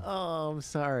ball. Oh, I'm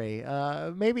sorry.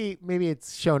 Maybe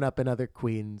it's shown up in other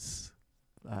Queens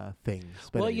things.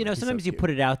 But Well, anyway, he's so sometimes you cute. put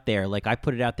it out there. Like I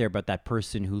put it out there about that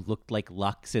person who looked like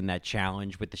Lux in that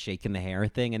challenge with the shaking the hair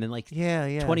thing, and then like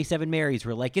Yeah. 27 Marys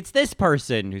were like, it's this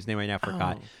person whose name I now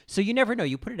forgot. Oh. So you never know.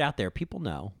 You put it out there, people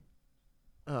know.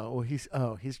 Oh,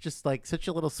 well, he's just like such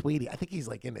a little sweetie. I think he's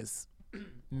like in his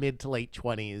mid to late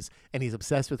 20s, and he's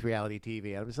obsessed with reality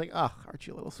TV. I'm just like, oh, aren't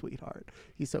you a little sweetheart?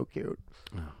 He's so cute.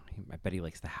 Oh, I bet he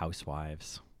likes the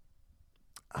Housewives.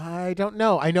 I don't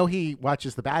know. I know he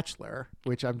watches The Bachelor,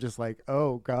 which I'm just like,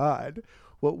 oh God,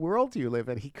 what world do you live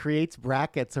in? He creates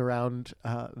brackets around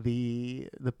the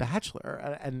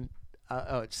Bachelor, and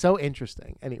it's so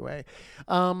interesting. Anyway,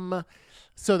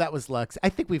 so that was Lux. I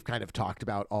think we've kind of talked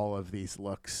about all of these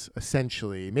looks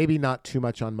essentially. Maybe not too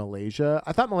much on Malaysia.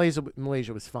 I thought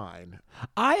Malaysia was fine.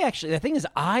 The thing is,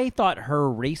 I thought her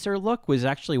racer look was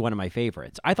actually one of my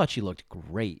favorites. I thought she looked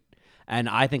great. And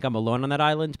I think I'm alone on that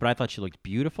island, but I thought she looked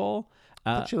beautiful.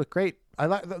 I thought she looked great. I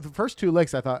like the first two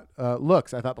looks. I thought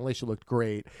Malaysia looked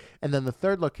great, and then the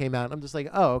third look came out, and I'm just like,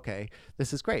 oh, okay,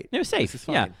 this is great. It was safe. This is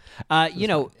fine.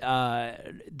 Yeah.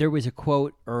 There was a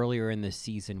quote earlier in the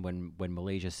season when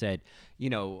Malaysia said,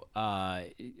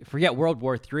 forget World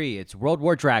War III, it's World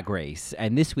War Drag Race.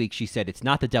 And this week she said, it's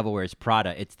not the devil wears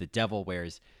Prada, it's the devil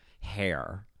wears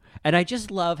hair. And I just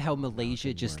love how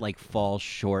Malaysia just like falls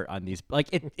short on these. Like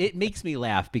it makes me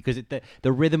laugh because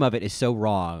the rhythm of it is so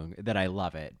wrong that I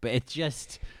love it. But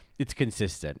it's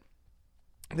consistent.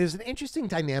 There's an interesting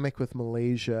dynamic with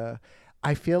Malaysia.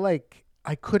 I feel like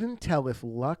I couldn't tell if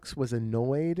Lux was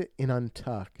annoyed in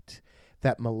Untucked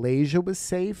that Malaysia was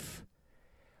safe,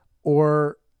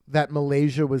 or that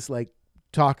Malaysia was like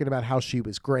talking about how she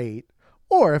was great,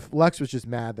 or if Lux was just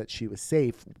mad that she was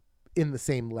safe in the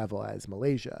same level as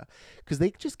Malaysia, because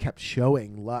they just kept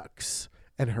showing Lux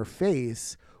and her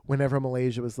face whenever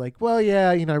Malaysia was like, well, yeah,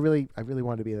 I really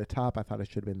wanted to be at the top. I thought I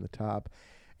should have been the top.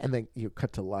 And then you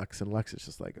cut to Lux, and Lux is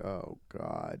just like, oh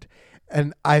God.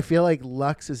 And I feel like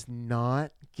Lux is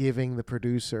not giving the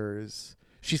producers,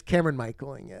 she's Cameron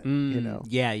Michaeling it,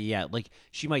 Yeah. Like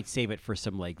she might save it for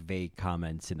some like vague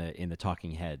comments in the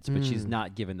talking heads, but she's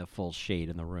not giving the full shade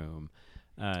in the room.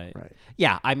 Right.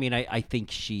 Yeah, I mean, I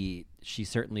think she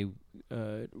certainly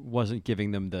wasn't giving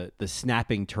them the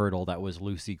snapping turtle that was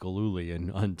Lucy Galuli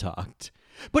in Untucked.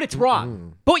 But it's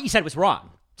wrong. But what you said was wrong.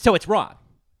 So it's wrong.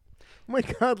 Oh my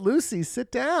God, Lucy,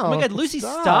 sit down. Oh my God, Lucy,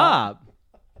 stop.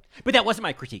 But that wasn't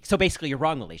my critique. So basically, you're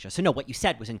wrong, Alicia. So no, what you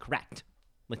said was incorrect.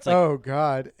 It's like, oh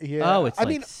God, yeah. Oh, it's I like,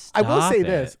 mean, I will stop say it.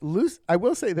 this.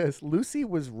 Lucy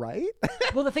was right.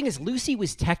 Well, the thing is, Lucy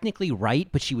was technically right,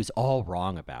 but she was all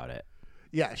wrong about it.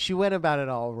 Yeah, she went about it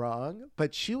all wrong,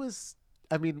 but she was,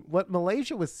 I mean, what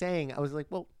Malaysia was saying, I was like,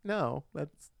 well, no,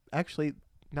 that's actually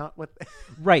not what.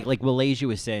 Right, like Malaysia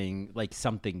was saying like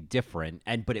something different,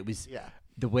 but it was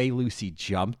the way Lucy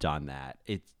jumped on that.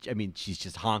 She's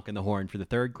just honking the horn for the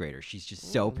third grader. She's just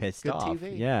so pissed good off.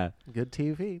 TV. Yeah. Good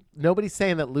TV. Nobody's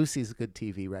saying that Lucy's good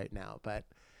TV right now, but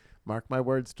mark my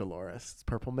words, Dolores, it's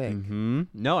Purple Mink. Mm-hmm.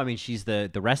 No, I mean she's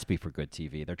the recipe for good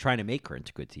TV. They're trying to make her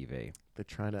into good TV. They're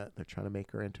trying to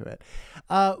make her into it.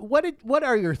 What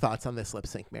are your thoughts on this lip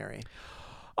sync, Mary?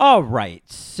 All right.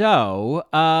 So,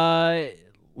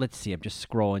 let's see. I'm just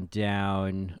scrolling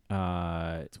down.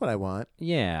 That's what I want.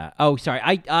 Yeah. Oh, sorry.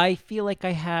 I feel like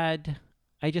I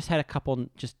just had a couple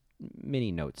just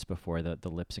mini notes before the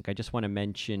lip sync. I just want to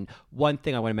mention one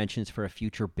thing. I want to mention is for a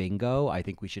future bingo, I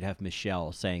think we should have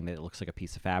Michelle saying that it looks like a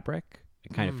piece of fabric.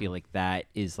 I kind of feel like that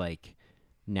is like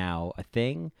now a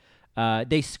thing.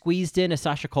 They squeezed in a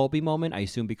Sasha Colby moment, I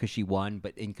assume because she won,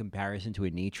 but in comparison to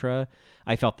Anitra,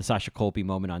 I felt the Sasha Colby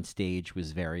moment on stage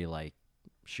was very like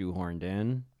shoehorned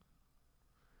in.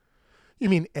 You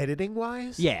mean editing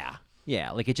wise? Yeah.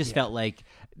 Yeah, like it just felt like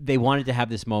they wanted to have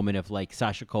this moment of like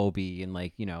Sasha Colby and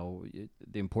like, the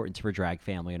importance of her drag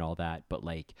family and all that, but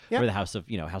like for the House of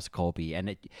Colby, and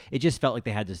it just felt like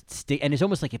they had to stay, and it's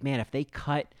almost like if they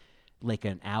cut like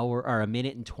an hour or a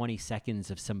minute and 20 seconds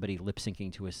of somebody lip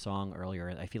syncing to a song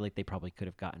earlier, I feel like they probably could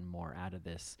have gotten more out of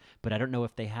this. But I don't know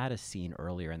if they had a scene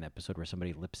earlier in the episode where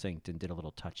somebody lip synced and did a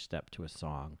little touch step to a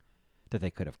song that they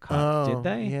could have cut. Did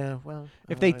they? Yeah, well.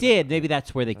 If they did, maybe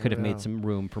that's where they could have made some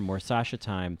room for more Sasha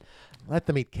time. Let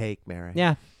them eat cake, Mary.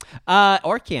 Yeah.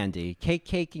 Or candy.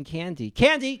 Cake, and candy.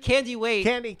 Candy, wait. Candy, wait.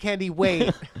 Candy,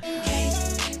 wait.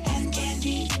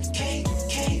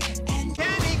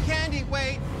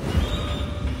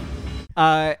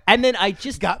 And then I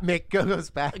just Got Mick goes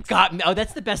back.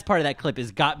 that's the best part of that clip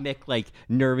is Got Mick like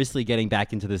nervously getting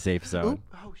back into the safe zone.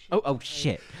 Oh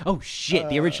shit. Oh shit.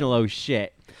 The original oh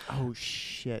shit. Oh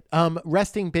shit.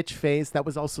 Resting bitch face. That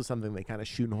was also something they kind of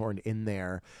shoehorned in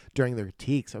there during the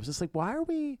critiques. I was just like,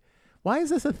 why is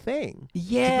this a thing?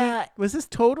 Yeah. Was this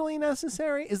totally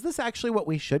necessary? Is this actually what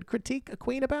we should critique a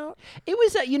queen about? It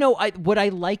was, what I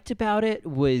liked about it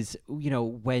was,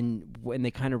 when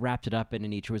they kind of wrapped it up and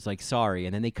Anitra was like, sorry.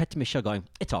 And then they cut to Michelle going,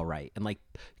 it's all right. And like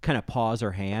kind of pause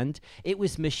her hand. It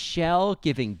was Michelle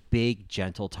giving big,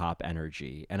 gentle top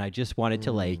energy. And I just wanted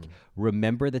to like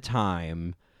remember the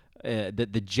time.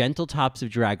 The gentle tops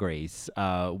of Drag Race.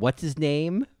 What's his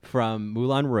name from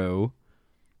Moulin Rouge?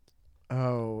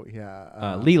 Oh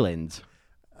yeah, Leland.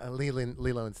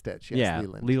 Lilo and Stitch. Yes, Yeah,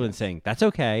 Leland. Leland saying that's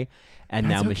okay, and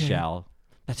That's now okay. Michelle,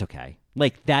 that's okay.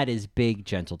 Like that is big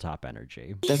gentle top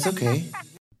energy. That's okay.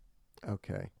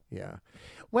 Okay. Yeah.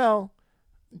 Well.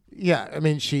 Yeah. I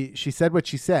mean, she said what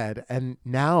she said, and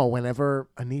now whenever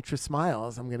Anitra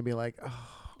smiles, I'm gonna be like, oh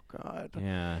God.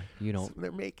 Yeah, you don't.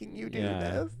 They're making you do Yeah.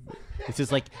 this. It's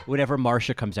just like whenever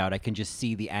Marcia comes out, I can just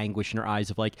see the anguish in her eyes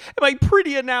of like, am I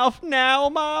pretty enough now,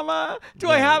 Mama? Do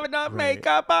I have enough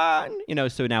makeup on?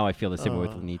 So now I feel the same way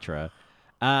with Anitra.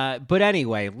 But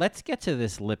anyway, let's get to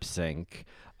this lip sync.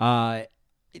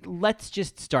 Let's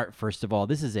just start first of all.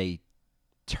 This is a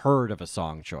turd of a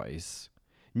song choice.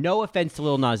 No offense to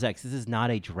Lil Nas X. This is not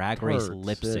a Drag Race Turd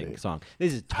lip City. sync song.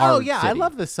 This is Turd Oh yeah, I City.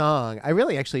 love the song. I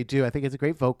really actually do. I think it's a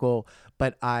great vocal,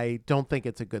 but I don't think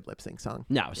it's a good lip sync song.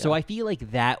 No, so I feel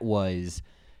like that was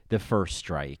the first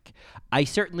strike. I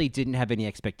certainly didn't have any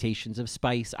expectations of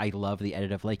Spice. I love the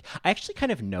edit of like, I actually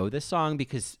kind of know this song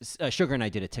because Sugar and I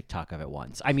did a TikTok of it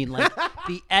once. I mean, like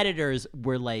the editors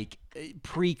were like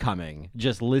pre-coming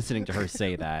just listening to her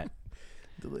say that.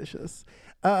 Delicious.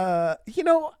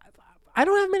 I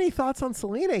don't have many thoughts on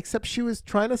Selena except she was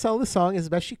trying to sell the song as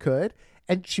best she could,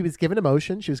 and she was given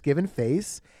emotion, she was given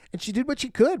face, and she did what she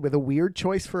could with a weird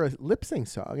choice for a lip sync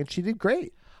song, and she did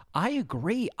great. I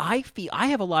agree. I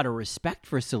have a lot of respect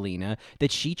for Selena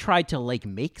that she tried to like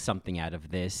make something out of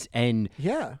this, and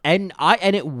Yeah. and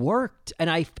it worked. And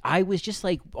I was just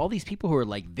like, all these people who were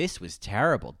like, this was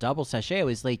terrible, double sachet. I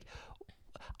was like,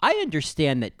 I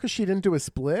understand that. Because she didn't do a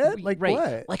split? Like right.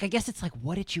 what? Like, I guess it's like,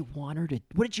 what did you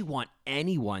want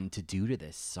anyone to do to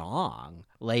this song?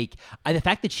 Like, the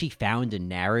fact that she found a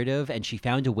narrative and she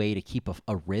found a way to keep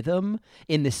a rhythm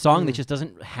in this song that just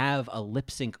doesn't have a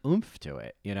lip sync oomph to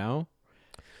it,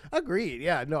 Agreed.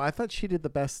 Yeah. No, I thought she did the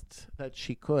best that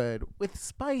she could. With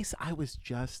Spice, I was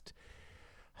just...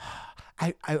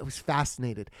 I was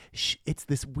fascinated. It's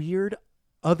this weird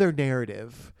other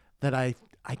narrative that I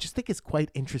just think is quite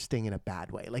interesting in a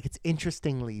bad way. Like, it's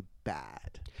interestingly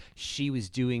bad. She was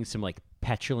doing some like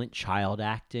petulant child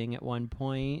acting at one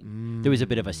point. There was a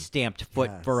bit of a stamped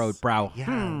foot, Yes. furrowed brow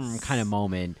Yes. kind of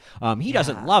moment. He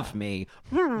doesn't love me.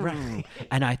 Right.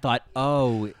 And I thought,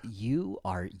 oh, you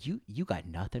got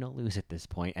nothing to lose at this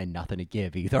point and nothing to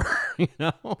give either.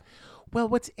 Well,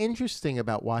 what's interesting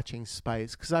about watching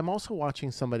Spice, because I'm also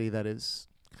watching somebody that is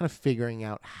kind of figuring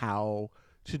out how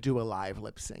to do a live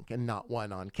lip sync and not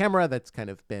one on camera that's kind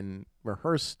of been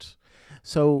rehearsed.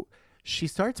 So she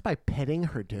starts by petting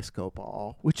her disco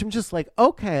ball, which I'm just like,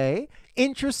 okay,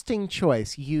 interesting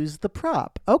choice. Use the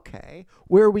prop. Okay,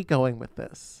 where are we going with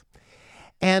this?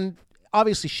 And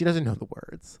obviously she doesn't know the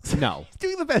words. No, She's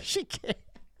doing the best she can.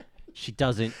 she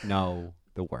doesn't know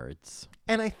the words.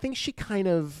 And I think she kind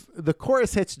of, the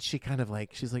chorus hits and she kind of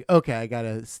like, she's like, okay, I got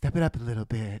to step it up a little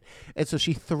bit. And so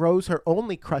she throws her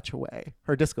only crutch away,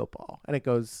 her disco ball, and it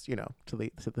goes, to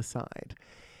the side.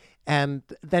 And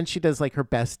then she does like her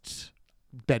best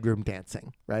bedroom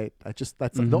dancing, right?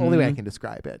 That's the only way I can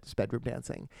describe it. It's bedroom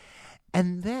dancing.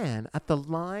 And then at the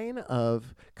line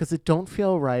of, because it don't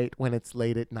feel right when it's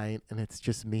late at night and it's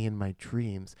just me and my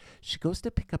dreams, she goes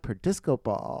to pick up her disco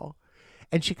ball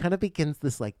and she kind of begins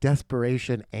this like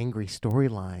desperation, angry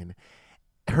storyline.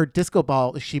 Her disco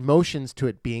ball, she motions to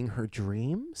it being her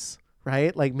dreams,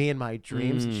 right? Like me and my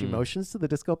dreams. And she motions to the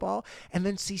disco ball and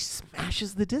then she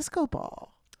smashes the disco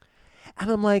ball.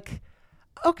 And I'm like,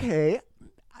 okay,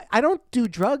 I don't do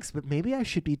drugs, but maybe I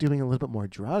should be doing a little bit more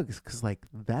drugs because, like,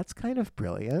 that's kind of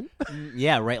brilliant.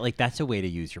 Yeah, right. Like, that's a way to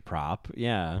use your prop.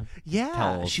 Yeah.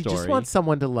 Yeah. She just wants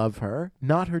someone to love her,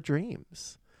 not her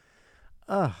dreams.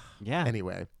 Ugh. Yeah.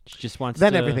 Anyway. She just wants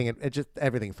then to...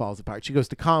 everything falls apart. She goes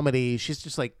to comedy. She's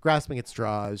just, like, grasping at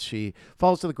straws. She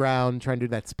falls to the ground trying to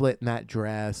do that split in that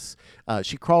dress.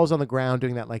 She crawls on the ground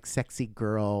doing that, like, sexy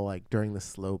girl, like, during the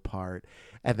slow part.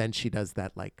 And then she does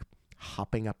that, like,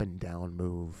 hopping up and down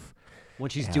move. When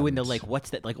she's doing the, like,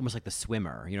 what's that, like, almost like the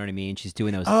swimmer, you know what I mean? She's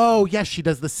doing those... Oh, yes, she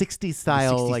does the 60s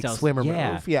style, like, swimmer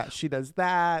yeah. move. Yeah, she does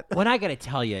that. When I gotta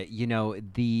tell you, you know,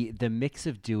 the mix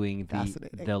of doing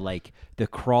the like, the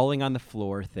crawling on the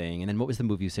floor thing, and then what was the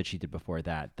move you said she did before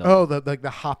that?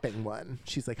 The hopping one.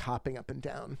 She's, like, hopping up and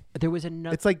down. There was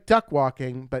another... It's like duck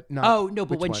walking, but not... Oh, no,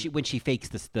 but when when she fakes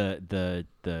the split. the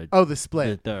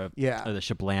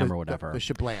shablam or whatever. The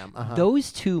shablam.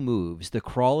 Those two moves, the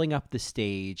crawling up the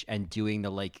stage and doing the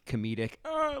like comedic,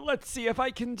 let's see if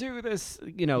I can do this,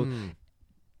 you know,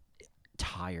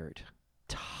 tired.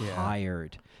 Yeah.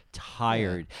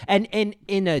 And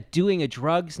in a doing a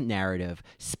drugs narrative,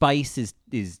 Spice is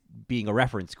being a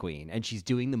reference queen and she's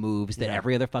doing the moves that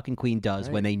every other fucking queen does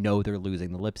when they know they're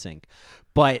losing the lip sync.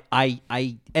 But I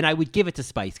would give it to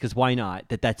Spice because why not?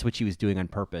 That's what she was doing on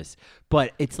purpose.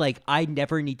 But it's like I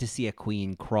never need to see a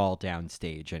queen crawl down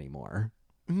stage anymore.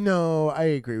 No, I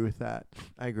agree with that.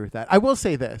 I will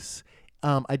say this.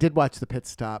 I did watch the pit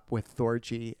stop with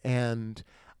Thorgy, and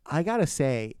I gotta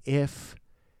say, if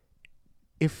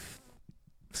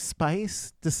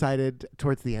Spice decided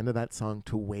towards the end of that song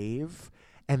to wave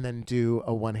and then do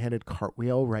a one-handed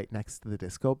cartwheel right next to the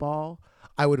disco ball,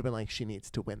 I would have been like, she needs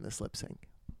to win this lip sync.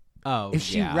 Oh, if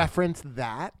she referenced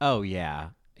that. Oh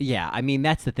yeah. I mean,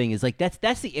 that's the thing is like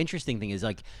that's the interesting thing is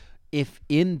like. If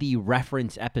in the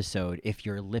reference episode, if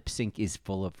your lip sync is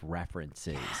full of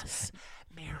references, yes.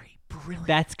 Mary, brilliant.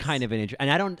 That's kind of an and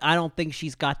I don't think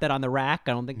she's got that on the rack.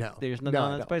 I don't think there's nothing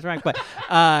on that Spice rack. But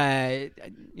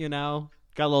you know,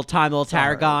 got a little time, a little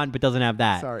tarragon, but doesn't have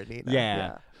that. Sorry,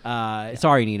 Nina. Yeah.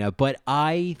 Sorry, Nina. But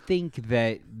I think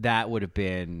that would have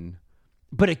been.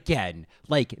 But again,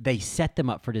 like they set them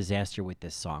up for disaster with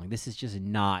this song. This is just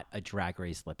not a Drag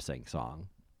Race lip sync song.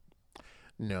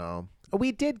 No.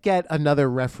 We did get another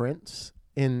reference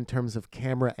in terms of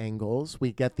camera angles.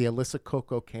 We get the Alyssa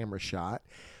Coco camera shot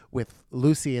with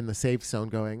Lucy in the safe zone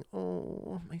going,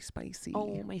 oh, my spicy.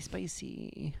 Oh, my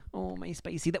spicy. Oh, my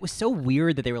spicy. That was so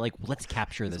weird that they were like, let's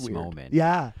capture this moment.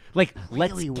 Yeah. Like,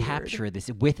 really let's capture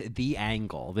this with the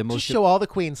angle. The most just show all the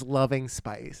queens loving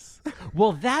Spice.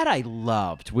 Well, that I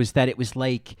loved was that it was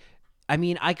like, I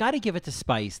mean, I got to give it to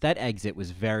Spice. That exit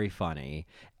was very funny,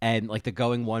 and like the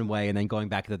going one way and then going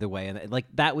back the other way, and like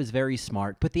that was very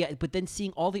smart. But then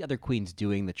seeing all the other queens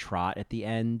doing the trot at the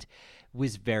end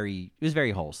was very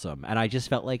wholesome, and I just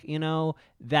felt like, you know,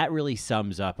 that really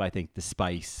sums up, I think, the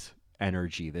Spice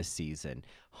energy this season.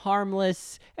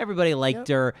 Harmless, everybody liked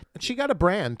her. And she got a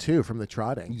brand too from the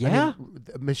trotting. Yeah. I mean,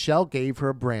 Michelle gave her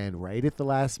a brand right at the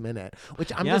last minute,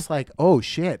 which I'm just like, oh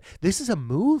shit, this is a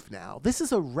move now. This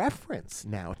is a reference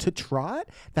now to trot.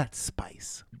 That's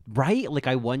Spice. Right? Like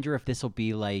I wonder if this will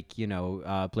be like, you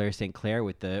know, Blair St. Clair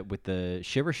with the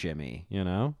shiver shimmy, you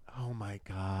know? Oh my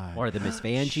God. Or the Miss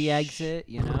Vanjie exit,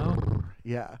 you know?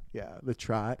 Yeah, the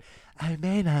trot. I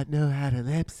may not know how to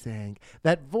lip sync.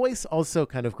 That voice also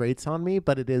kind of grates on me,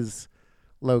 but it is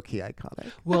low-key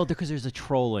iconic. Well, because there's a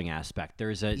trolling aspect.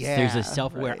 There's a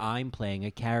self-aware, right. I'm playing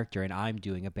a character and I'm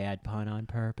doing a bad pun on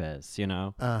purpose, you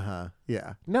know? Uh-huh,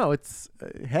 yeah. No, it's,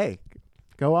 hey,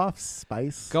 go off,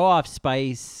 Spice. Go off,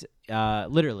 Spice.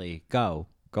 Literally, go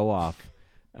off.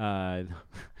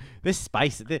 This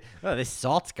spice, this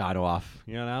salt's gone off.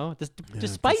 You know, do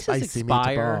spices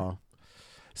expire?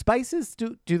 Spices,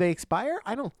 do they expire?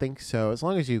 I don't think so. As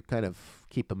long as you kind of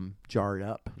keep them jarred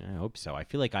up. I hope so. I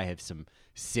feel like I have some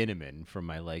cinnamon from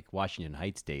my like Washington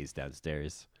Heights days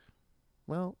downstairs.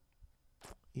 Well,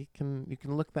 you can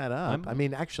look that up. I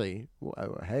mean, actually,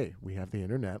 hey, we have the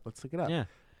internet. Let's look it up. Yeah.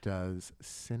 Does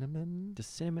cinnamon Does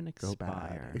cinnamon go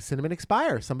expire? bad? Cinnamon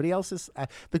expire. Somebody else's.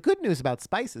 The good news about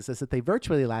spices is that they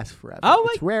virtually last forever. Oh,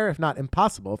 it's rare, if not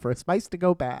impossible, for a spice to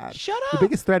go bad. Shut The up.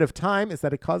 biggest threat of time is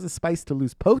that it causes spice to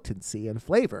lose potency and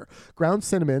flavor. Ground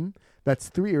cinnamon that's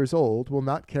 3 years old will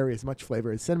not carry as much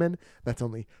flavor as cinnamon that's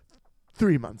only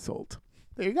 3 months old.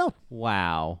 There you go.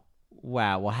 Wow.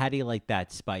 Well, how do you like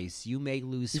that spice? You may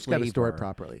lose You just flavor, got to store it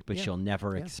properly. but Yeah. she'll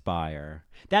never expire.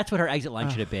 That's what her exit line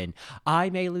should have been. I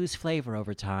may lose flavor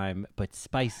over time, but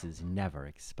spices never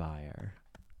expire.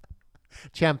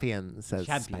 Champion says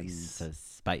Champion spice. says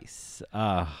spice.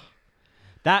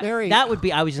 That Very- that would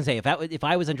be. I was gonna say if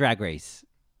I was on Drag Race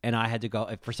and I had to go,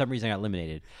 if for some reason I got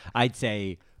eliminated, I'd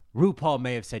say RuPaul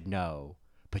may have said no,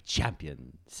 but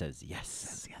Champion says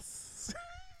yes. Yes.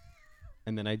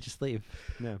 And then I'd just leave.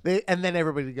 No. And then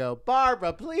everybody would go,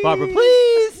 Barbara, please. Barbara,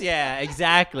 please. Yeah,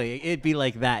 exactly. It'd be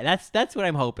like that. That's what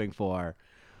I'm hoping for.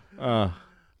 Oh,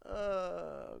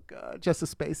 God.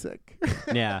 Justice Basic.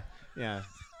 Yeah.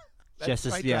 That's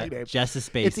my drag name. Justice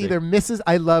Basic. It's either Mrs.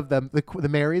 I love them. The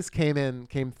Marys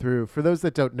came through. For those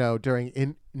that don't know,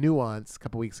 during Nuance a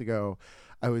couple weeks ago,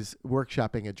 I was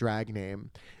workshopping a drag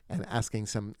name and asking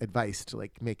some advice to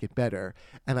like make it better.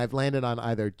 And I've landed on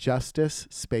either Justice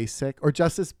Basic or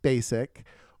Justice Basic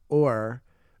or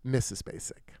Mrs.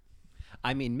 Basic.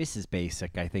 I mean, Mrs.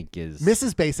 Basic, I think is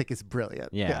Mrs. Basic is brilliant.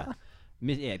 Yeah.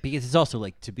 Yeah, because it's also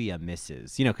like to be a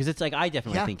Mrs. Because it's like I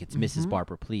definitely Yeah. think it's Mrs.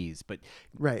 Barbara, please, but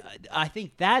Right. I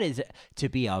think that is to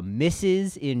be a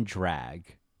Mrs. in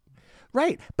drag.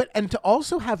 Right. And to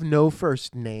also have no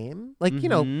first name, like, you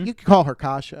know, Mm-hmm. you could call her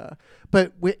Kasha,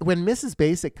 but when Mrs.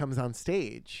 Basic comes on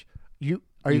stage,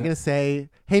 are you going to say,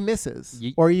 hey,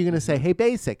 Mrs.? Or are you going to say, hey,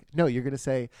 Basic? No, you're going to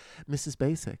say, Mrs.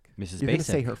 Basic. Mrs. You're going to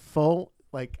say Basic. her full,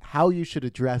 like, how you should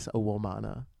address a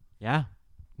womana. Yeah.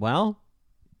 Well,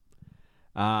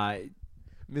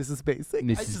 Mrs. Basic. I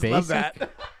Mrs. just Basic. love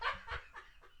that.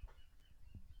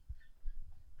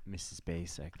 Mrs.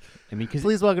 Basic. I mean, because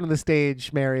Please welcome to the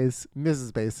stage, Mary's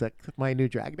Mrs. Basic, my new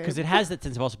drag name. it has that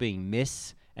sense of also being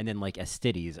Miss and then like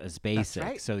Estides as basic.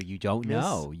 right. So you don't Miss.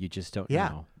 know. You just don't Yeah.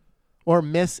 know. Or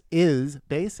Miss is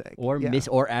Basic. Or Yeah. Miss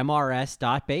or MRS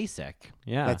dot basic.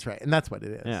 Yeah. That's right. And that's what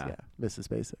it is. Yeah. Yeah. Mrs.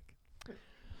 Basic.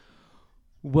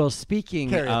 Well, speaking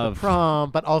Carrie at the of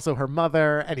prom, but also her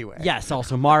mother. Anyway. yes,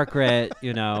 also Margaret,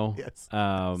 Yes.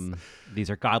 These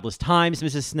are godless times,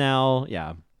 Mrs. Snell.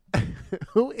 Yeah.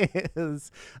 Who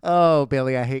is, oh,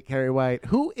 Bailey, I hate Carrie White.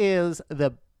 Who is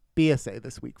the BSA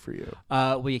this week for you?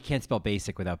 Well, you can't spell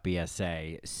basic without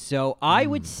BSA. So I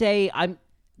would say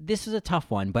this is a tough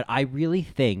one, but I really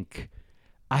think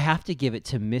I have to give it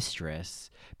to Mistress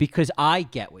because I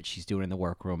get what she's doing in the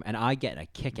workroom and I get a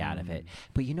kick out of it.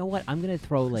 But you know what? I'm going to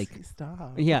throw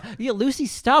Stop. Yeah, Lucy,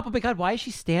 stop. Oh my God, why is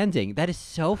she standing? That is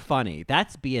so funny.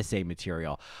 That's BSA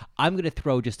material. I'm going to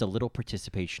throw just a little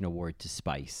participation award to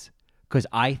Spice because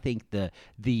I think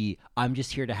the I'm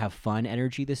just here to have fun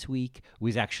energy this week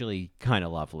was actually kind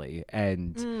of lovely.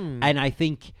 And I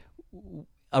think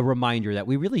a reminder that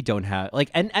we really don't have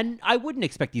and I wouldn't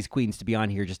expect these queens to be on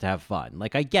here just to have fun.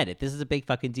 Like, I get it. This is a big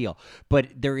fucking deal. But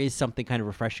there is something kind of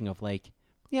refreshing of like,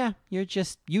 yeah, you're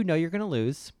just, you're going to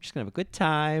lose. You're just going to have a good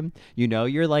time.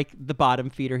 You're like the bottom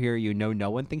feeder here. No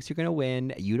one thinks you're going to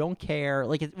win. You don't care.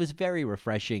 Like, it was very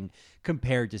refreshing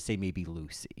compared to, say, maybe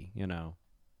Lucy,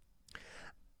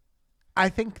 I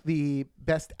think the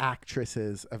best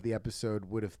actresses of the episode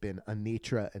would have been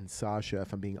Anitra and Sasha,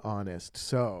 if I'm being honest.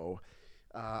 So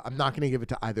I'm not going to give it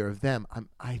to either of them.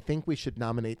 I think we should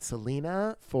nominate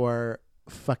Selena for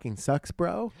fucking sucks,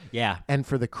 bro. Yeah. And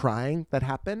for the crying that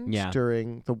happened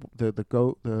during the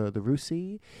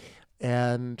Rusi.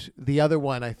 And the other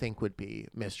one I think would be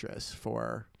Mistress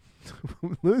for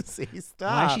Lucy.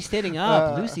 Stop. Why is she standing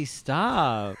up? Lucy,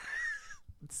 stop.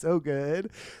 It's so good.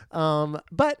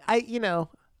 But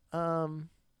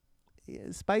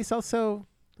Spice also,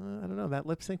 I don't know, that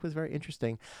lip sync was very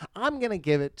interesting. I'm going to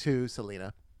give it to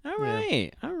Selena. All right.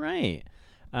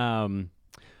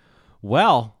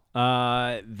 Well,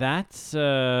 that's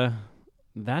the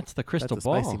crystal That's a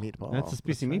ball. spicy meatball. That's a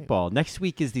spicy That's right. meatball. Next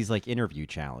week is these like interview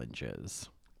challenges.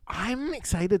 I'm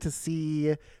excited to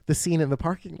see the scene in the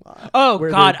parking lot. Oh where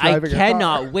God, they're I driving a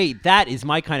cannot car. wait. That is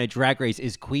my kind of drag race: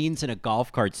 is queens in a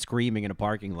golf cart screaming in a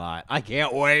parking lot. I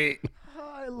can't wait. Oh,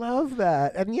 I love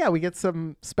that. And yeah, we get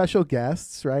some special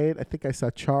guests, right? I think I saw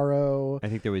Charo. I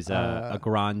think there was a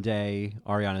Grande,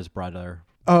 Ariana's brother.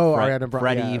 Oh, Fre- Ariana Grande.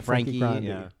 Freddie, yeah, Frankie, Grande.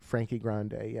 yeah. Frankie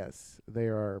Grande, yes. They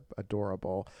are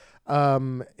adorable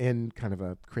in kind of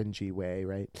a cringy way,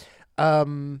 right?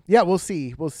 Yeah, we'll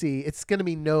see. It's going to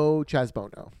be no Chaz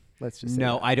Bono. Let's just say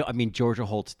No, that. I don't. I mean, Georgia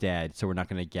Holt's dead, so we're not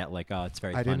going to get like, oh, it's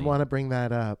very I funny. didn't want to bring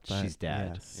that up. But She's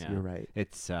dead. Yes, Yeah. you're right.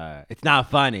 It's not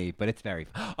funny, but it's very.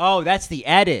 Oh, that's the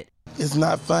edit. It's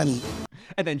not funny.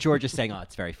 And then Georgia's saying, "Oh,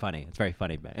 it's very funny. It's very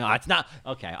funny." But no, it's not.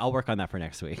 Okay, I'll work on that for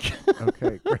next week.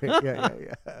 Okay, great. Yeah.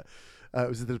 It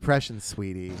was the depression,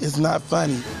 sweetie. It's not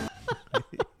funny.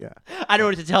 Yeah, I don't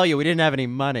know what to tell you. We didn't have any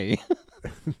money.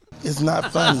 It's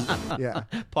not funny. yeah.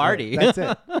 Party. That's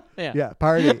it. Yeah.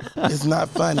 Party. It's not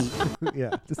funny.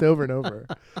 Yeah, just over and over.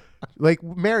 Like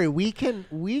Mary, we can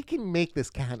make this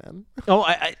canon. Oh,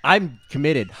 I'm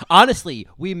committed. Honestly,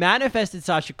 we manifested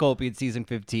Sasha Colby in season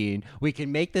 15. We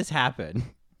can make this happen.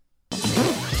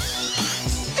 Stupid.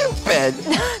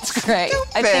 That's great.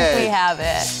 I think we have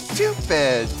it.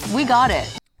 Stupid. We got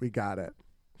it. We got it.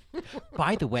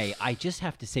 By the way, I just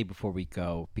have to say before we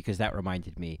go, because that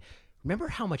reminded me, remember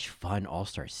how much fun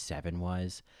All-Star 7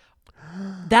 was?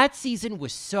 That season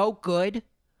was so good.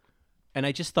 And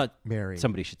I just thought Mary.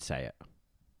 somebody should say it.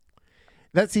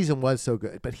 That season was so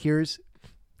good, but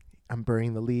I'm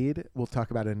burying the lead. We'll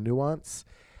talk about a nuance.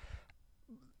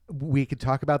 We could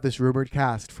talk about this rumored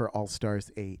cast for All Stars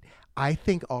 8. I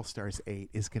think All Stars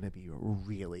 8 is going to be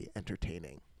really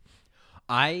entertaining.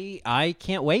 I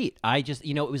can't wait. I just,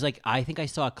 it was like, I think I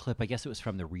saw a clip, I guess it was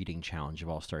from the reading challenge of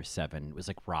All-Star 7. It was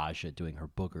like Raja doing her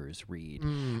boogers read.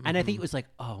 Mm-hmm. And I think it was like,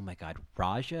 oh my God,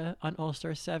 Raja on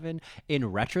All-Star 7?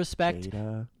 In retrospect,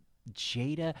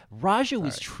 Jada. Raja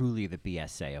was truly the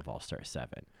BSA of All-Star 7.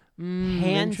 Hands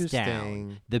down,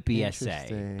 interesting. the BSA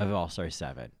Interesting. of All-Star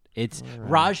 7. It's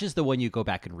Raja's the one you go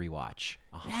back and rewatch.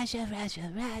 Oh. Raja.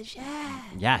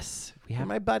 Yes. We They're have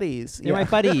my buddies. They're my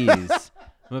buddies.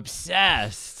 I'm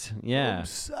obsessed. Yeah.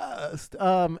 Obsessed.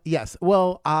 Yes.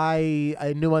 Well,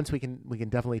 I nuance. We can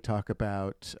definitely talk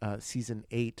about season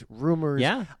 8 rumors.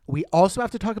 Yeah. We also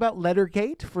have to talk about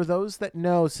Lettergate. For those that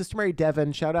know, Sister Mary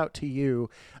Devon, shout out to you.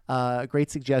 Great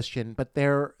suggestion. But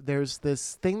there's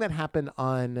this thing that happened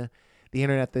on the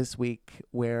internet this week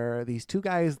where these two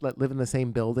guys that live in the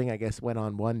same building, I guess, went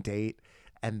on one date,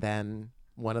 and then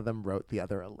one of them wrote the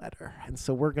other a letter. And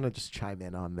so we're going to just chime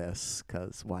in on this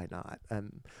because why not?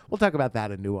 And we'll talk about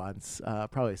that in nuance,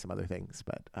 probably some other things,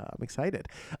 but I'm excited.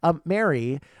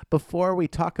 Mary, before we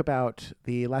talk about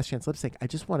the Last Chance Lip Sync, I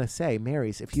just want to say,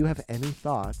 Marys, if you have any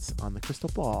thoughts on the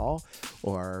crystal ball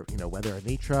or, whether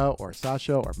Anitra or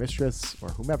Sasha or Mistress or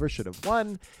whomever should have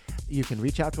won, you can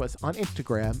reach out to us on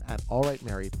Instagram at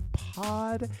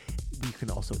AllRightMarriedPod. You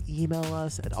can also email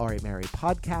us at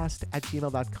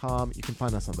allrightmarriedpodcast@gmail.com. You can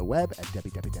find us on the web at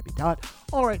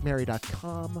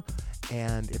www.allrightmarried.com.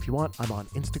 And if you want, I'm on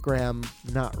Instagram,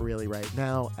 not really right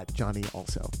now, at Johnny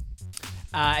also.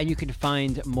 And you can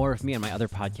find more of me on my other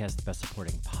podcast, The Best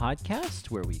Supporting Podcast,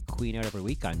 where we queen out every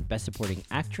week on Best Supporting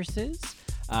Actresses.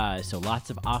 So lots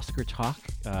of Oscar talk,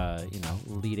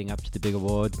 leading up to the big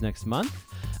awards next month.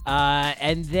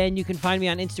 And then you can find me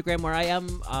on Instagram where I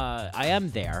am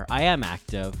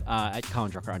active at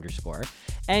ColinDrucker_.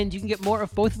 And you can get more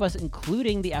of both of us,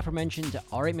 including the aforementioned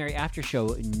All Right Mary After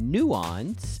Show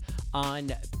Nuance on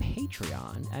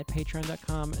Patreon at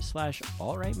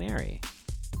patreon.com/allrightmary.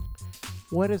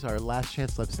 What is our Last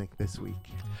Chance Lip Sync this week?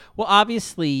 Well,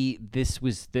 obviously, this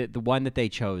was the one that they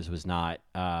chose was not.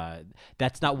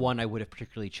 That's not one I would have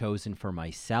particularly chosen for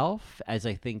myself, as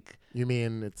I think You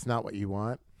mean it's not what you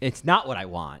want? it's not what I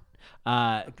want.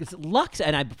 Because Lux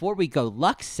before we go,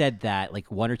 Lux said that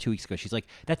like 1 or 2 weeks ago. She's like,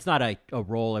 "That's not a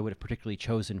role I would have particularly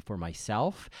chosen for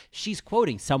myself." She's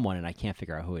quoting someone, and I can't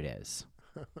figure out who it is.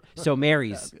 So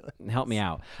Mary's, help me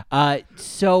out.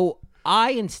 So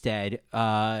I instead,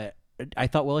 I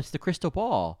thought, well, it's the crystal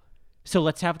ball. So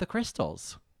let's have the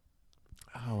crystals.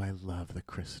 Oh, I love the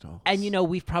crystals. And,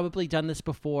 we've probably done this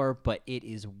before, but it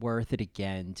is worth it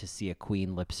again to see a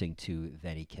queen lip sync to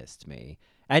Then He Kissed Me.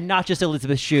 And not just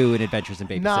Elizabeth Shue in Adventures in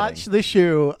Babysitting. Not the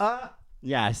shoe.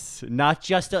 Yes, not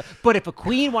just but if a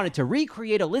queen wanted to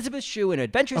recreate Elizabeth Shue in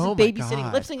Adventures in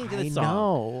Babysitting, lip syncing to the song.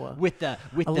 Know. With the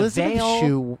Elizabeth veil.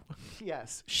 Shue,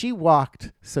 yes. She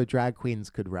walked so drag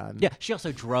queens could run. Yeah, she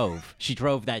also drove. She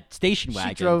drove that station wagon.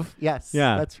 She drove, yes.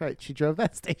 Yeah. That's right. She drove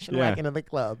that station wagon in the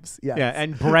clubs. Yes. Yeah,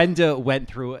 and Brenda went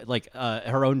through like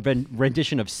her own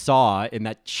rendition of Saw in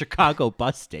that Chicago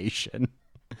bus station.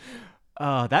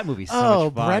 Oh, that movie's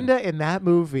so much fun. Brenda in that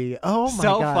movie. Oh my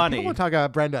So God. funny. People don't talk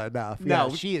about Brenda enough. No.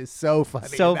 Yeah, she is so funny.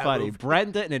 So in that funny. movie.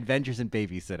 Brenda in Adventures in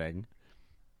Babysitting.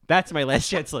 That's my Last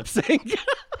Chance lip sync.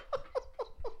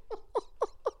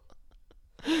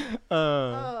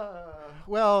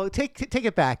 Well, take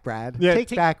it back, Brad. Yeah,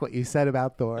 take back what you said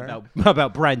about Thor.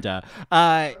 About Brenda.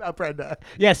 About Brenda.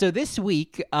 Yeah, so this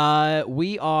week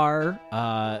we're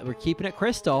keeping it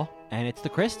crystal, and it's the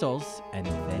crystals, and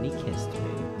then he kissed me.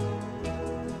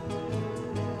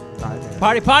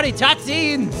 Party, tot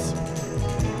scenes!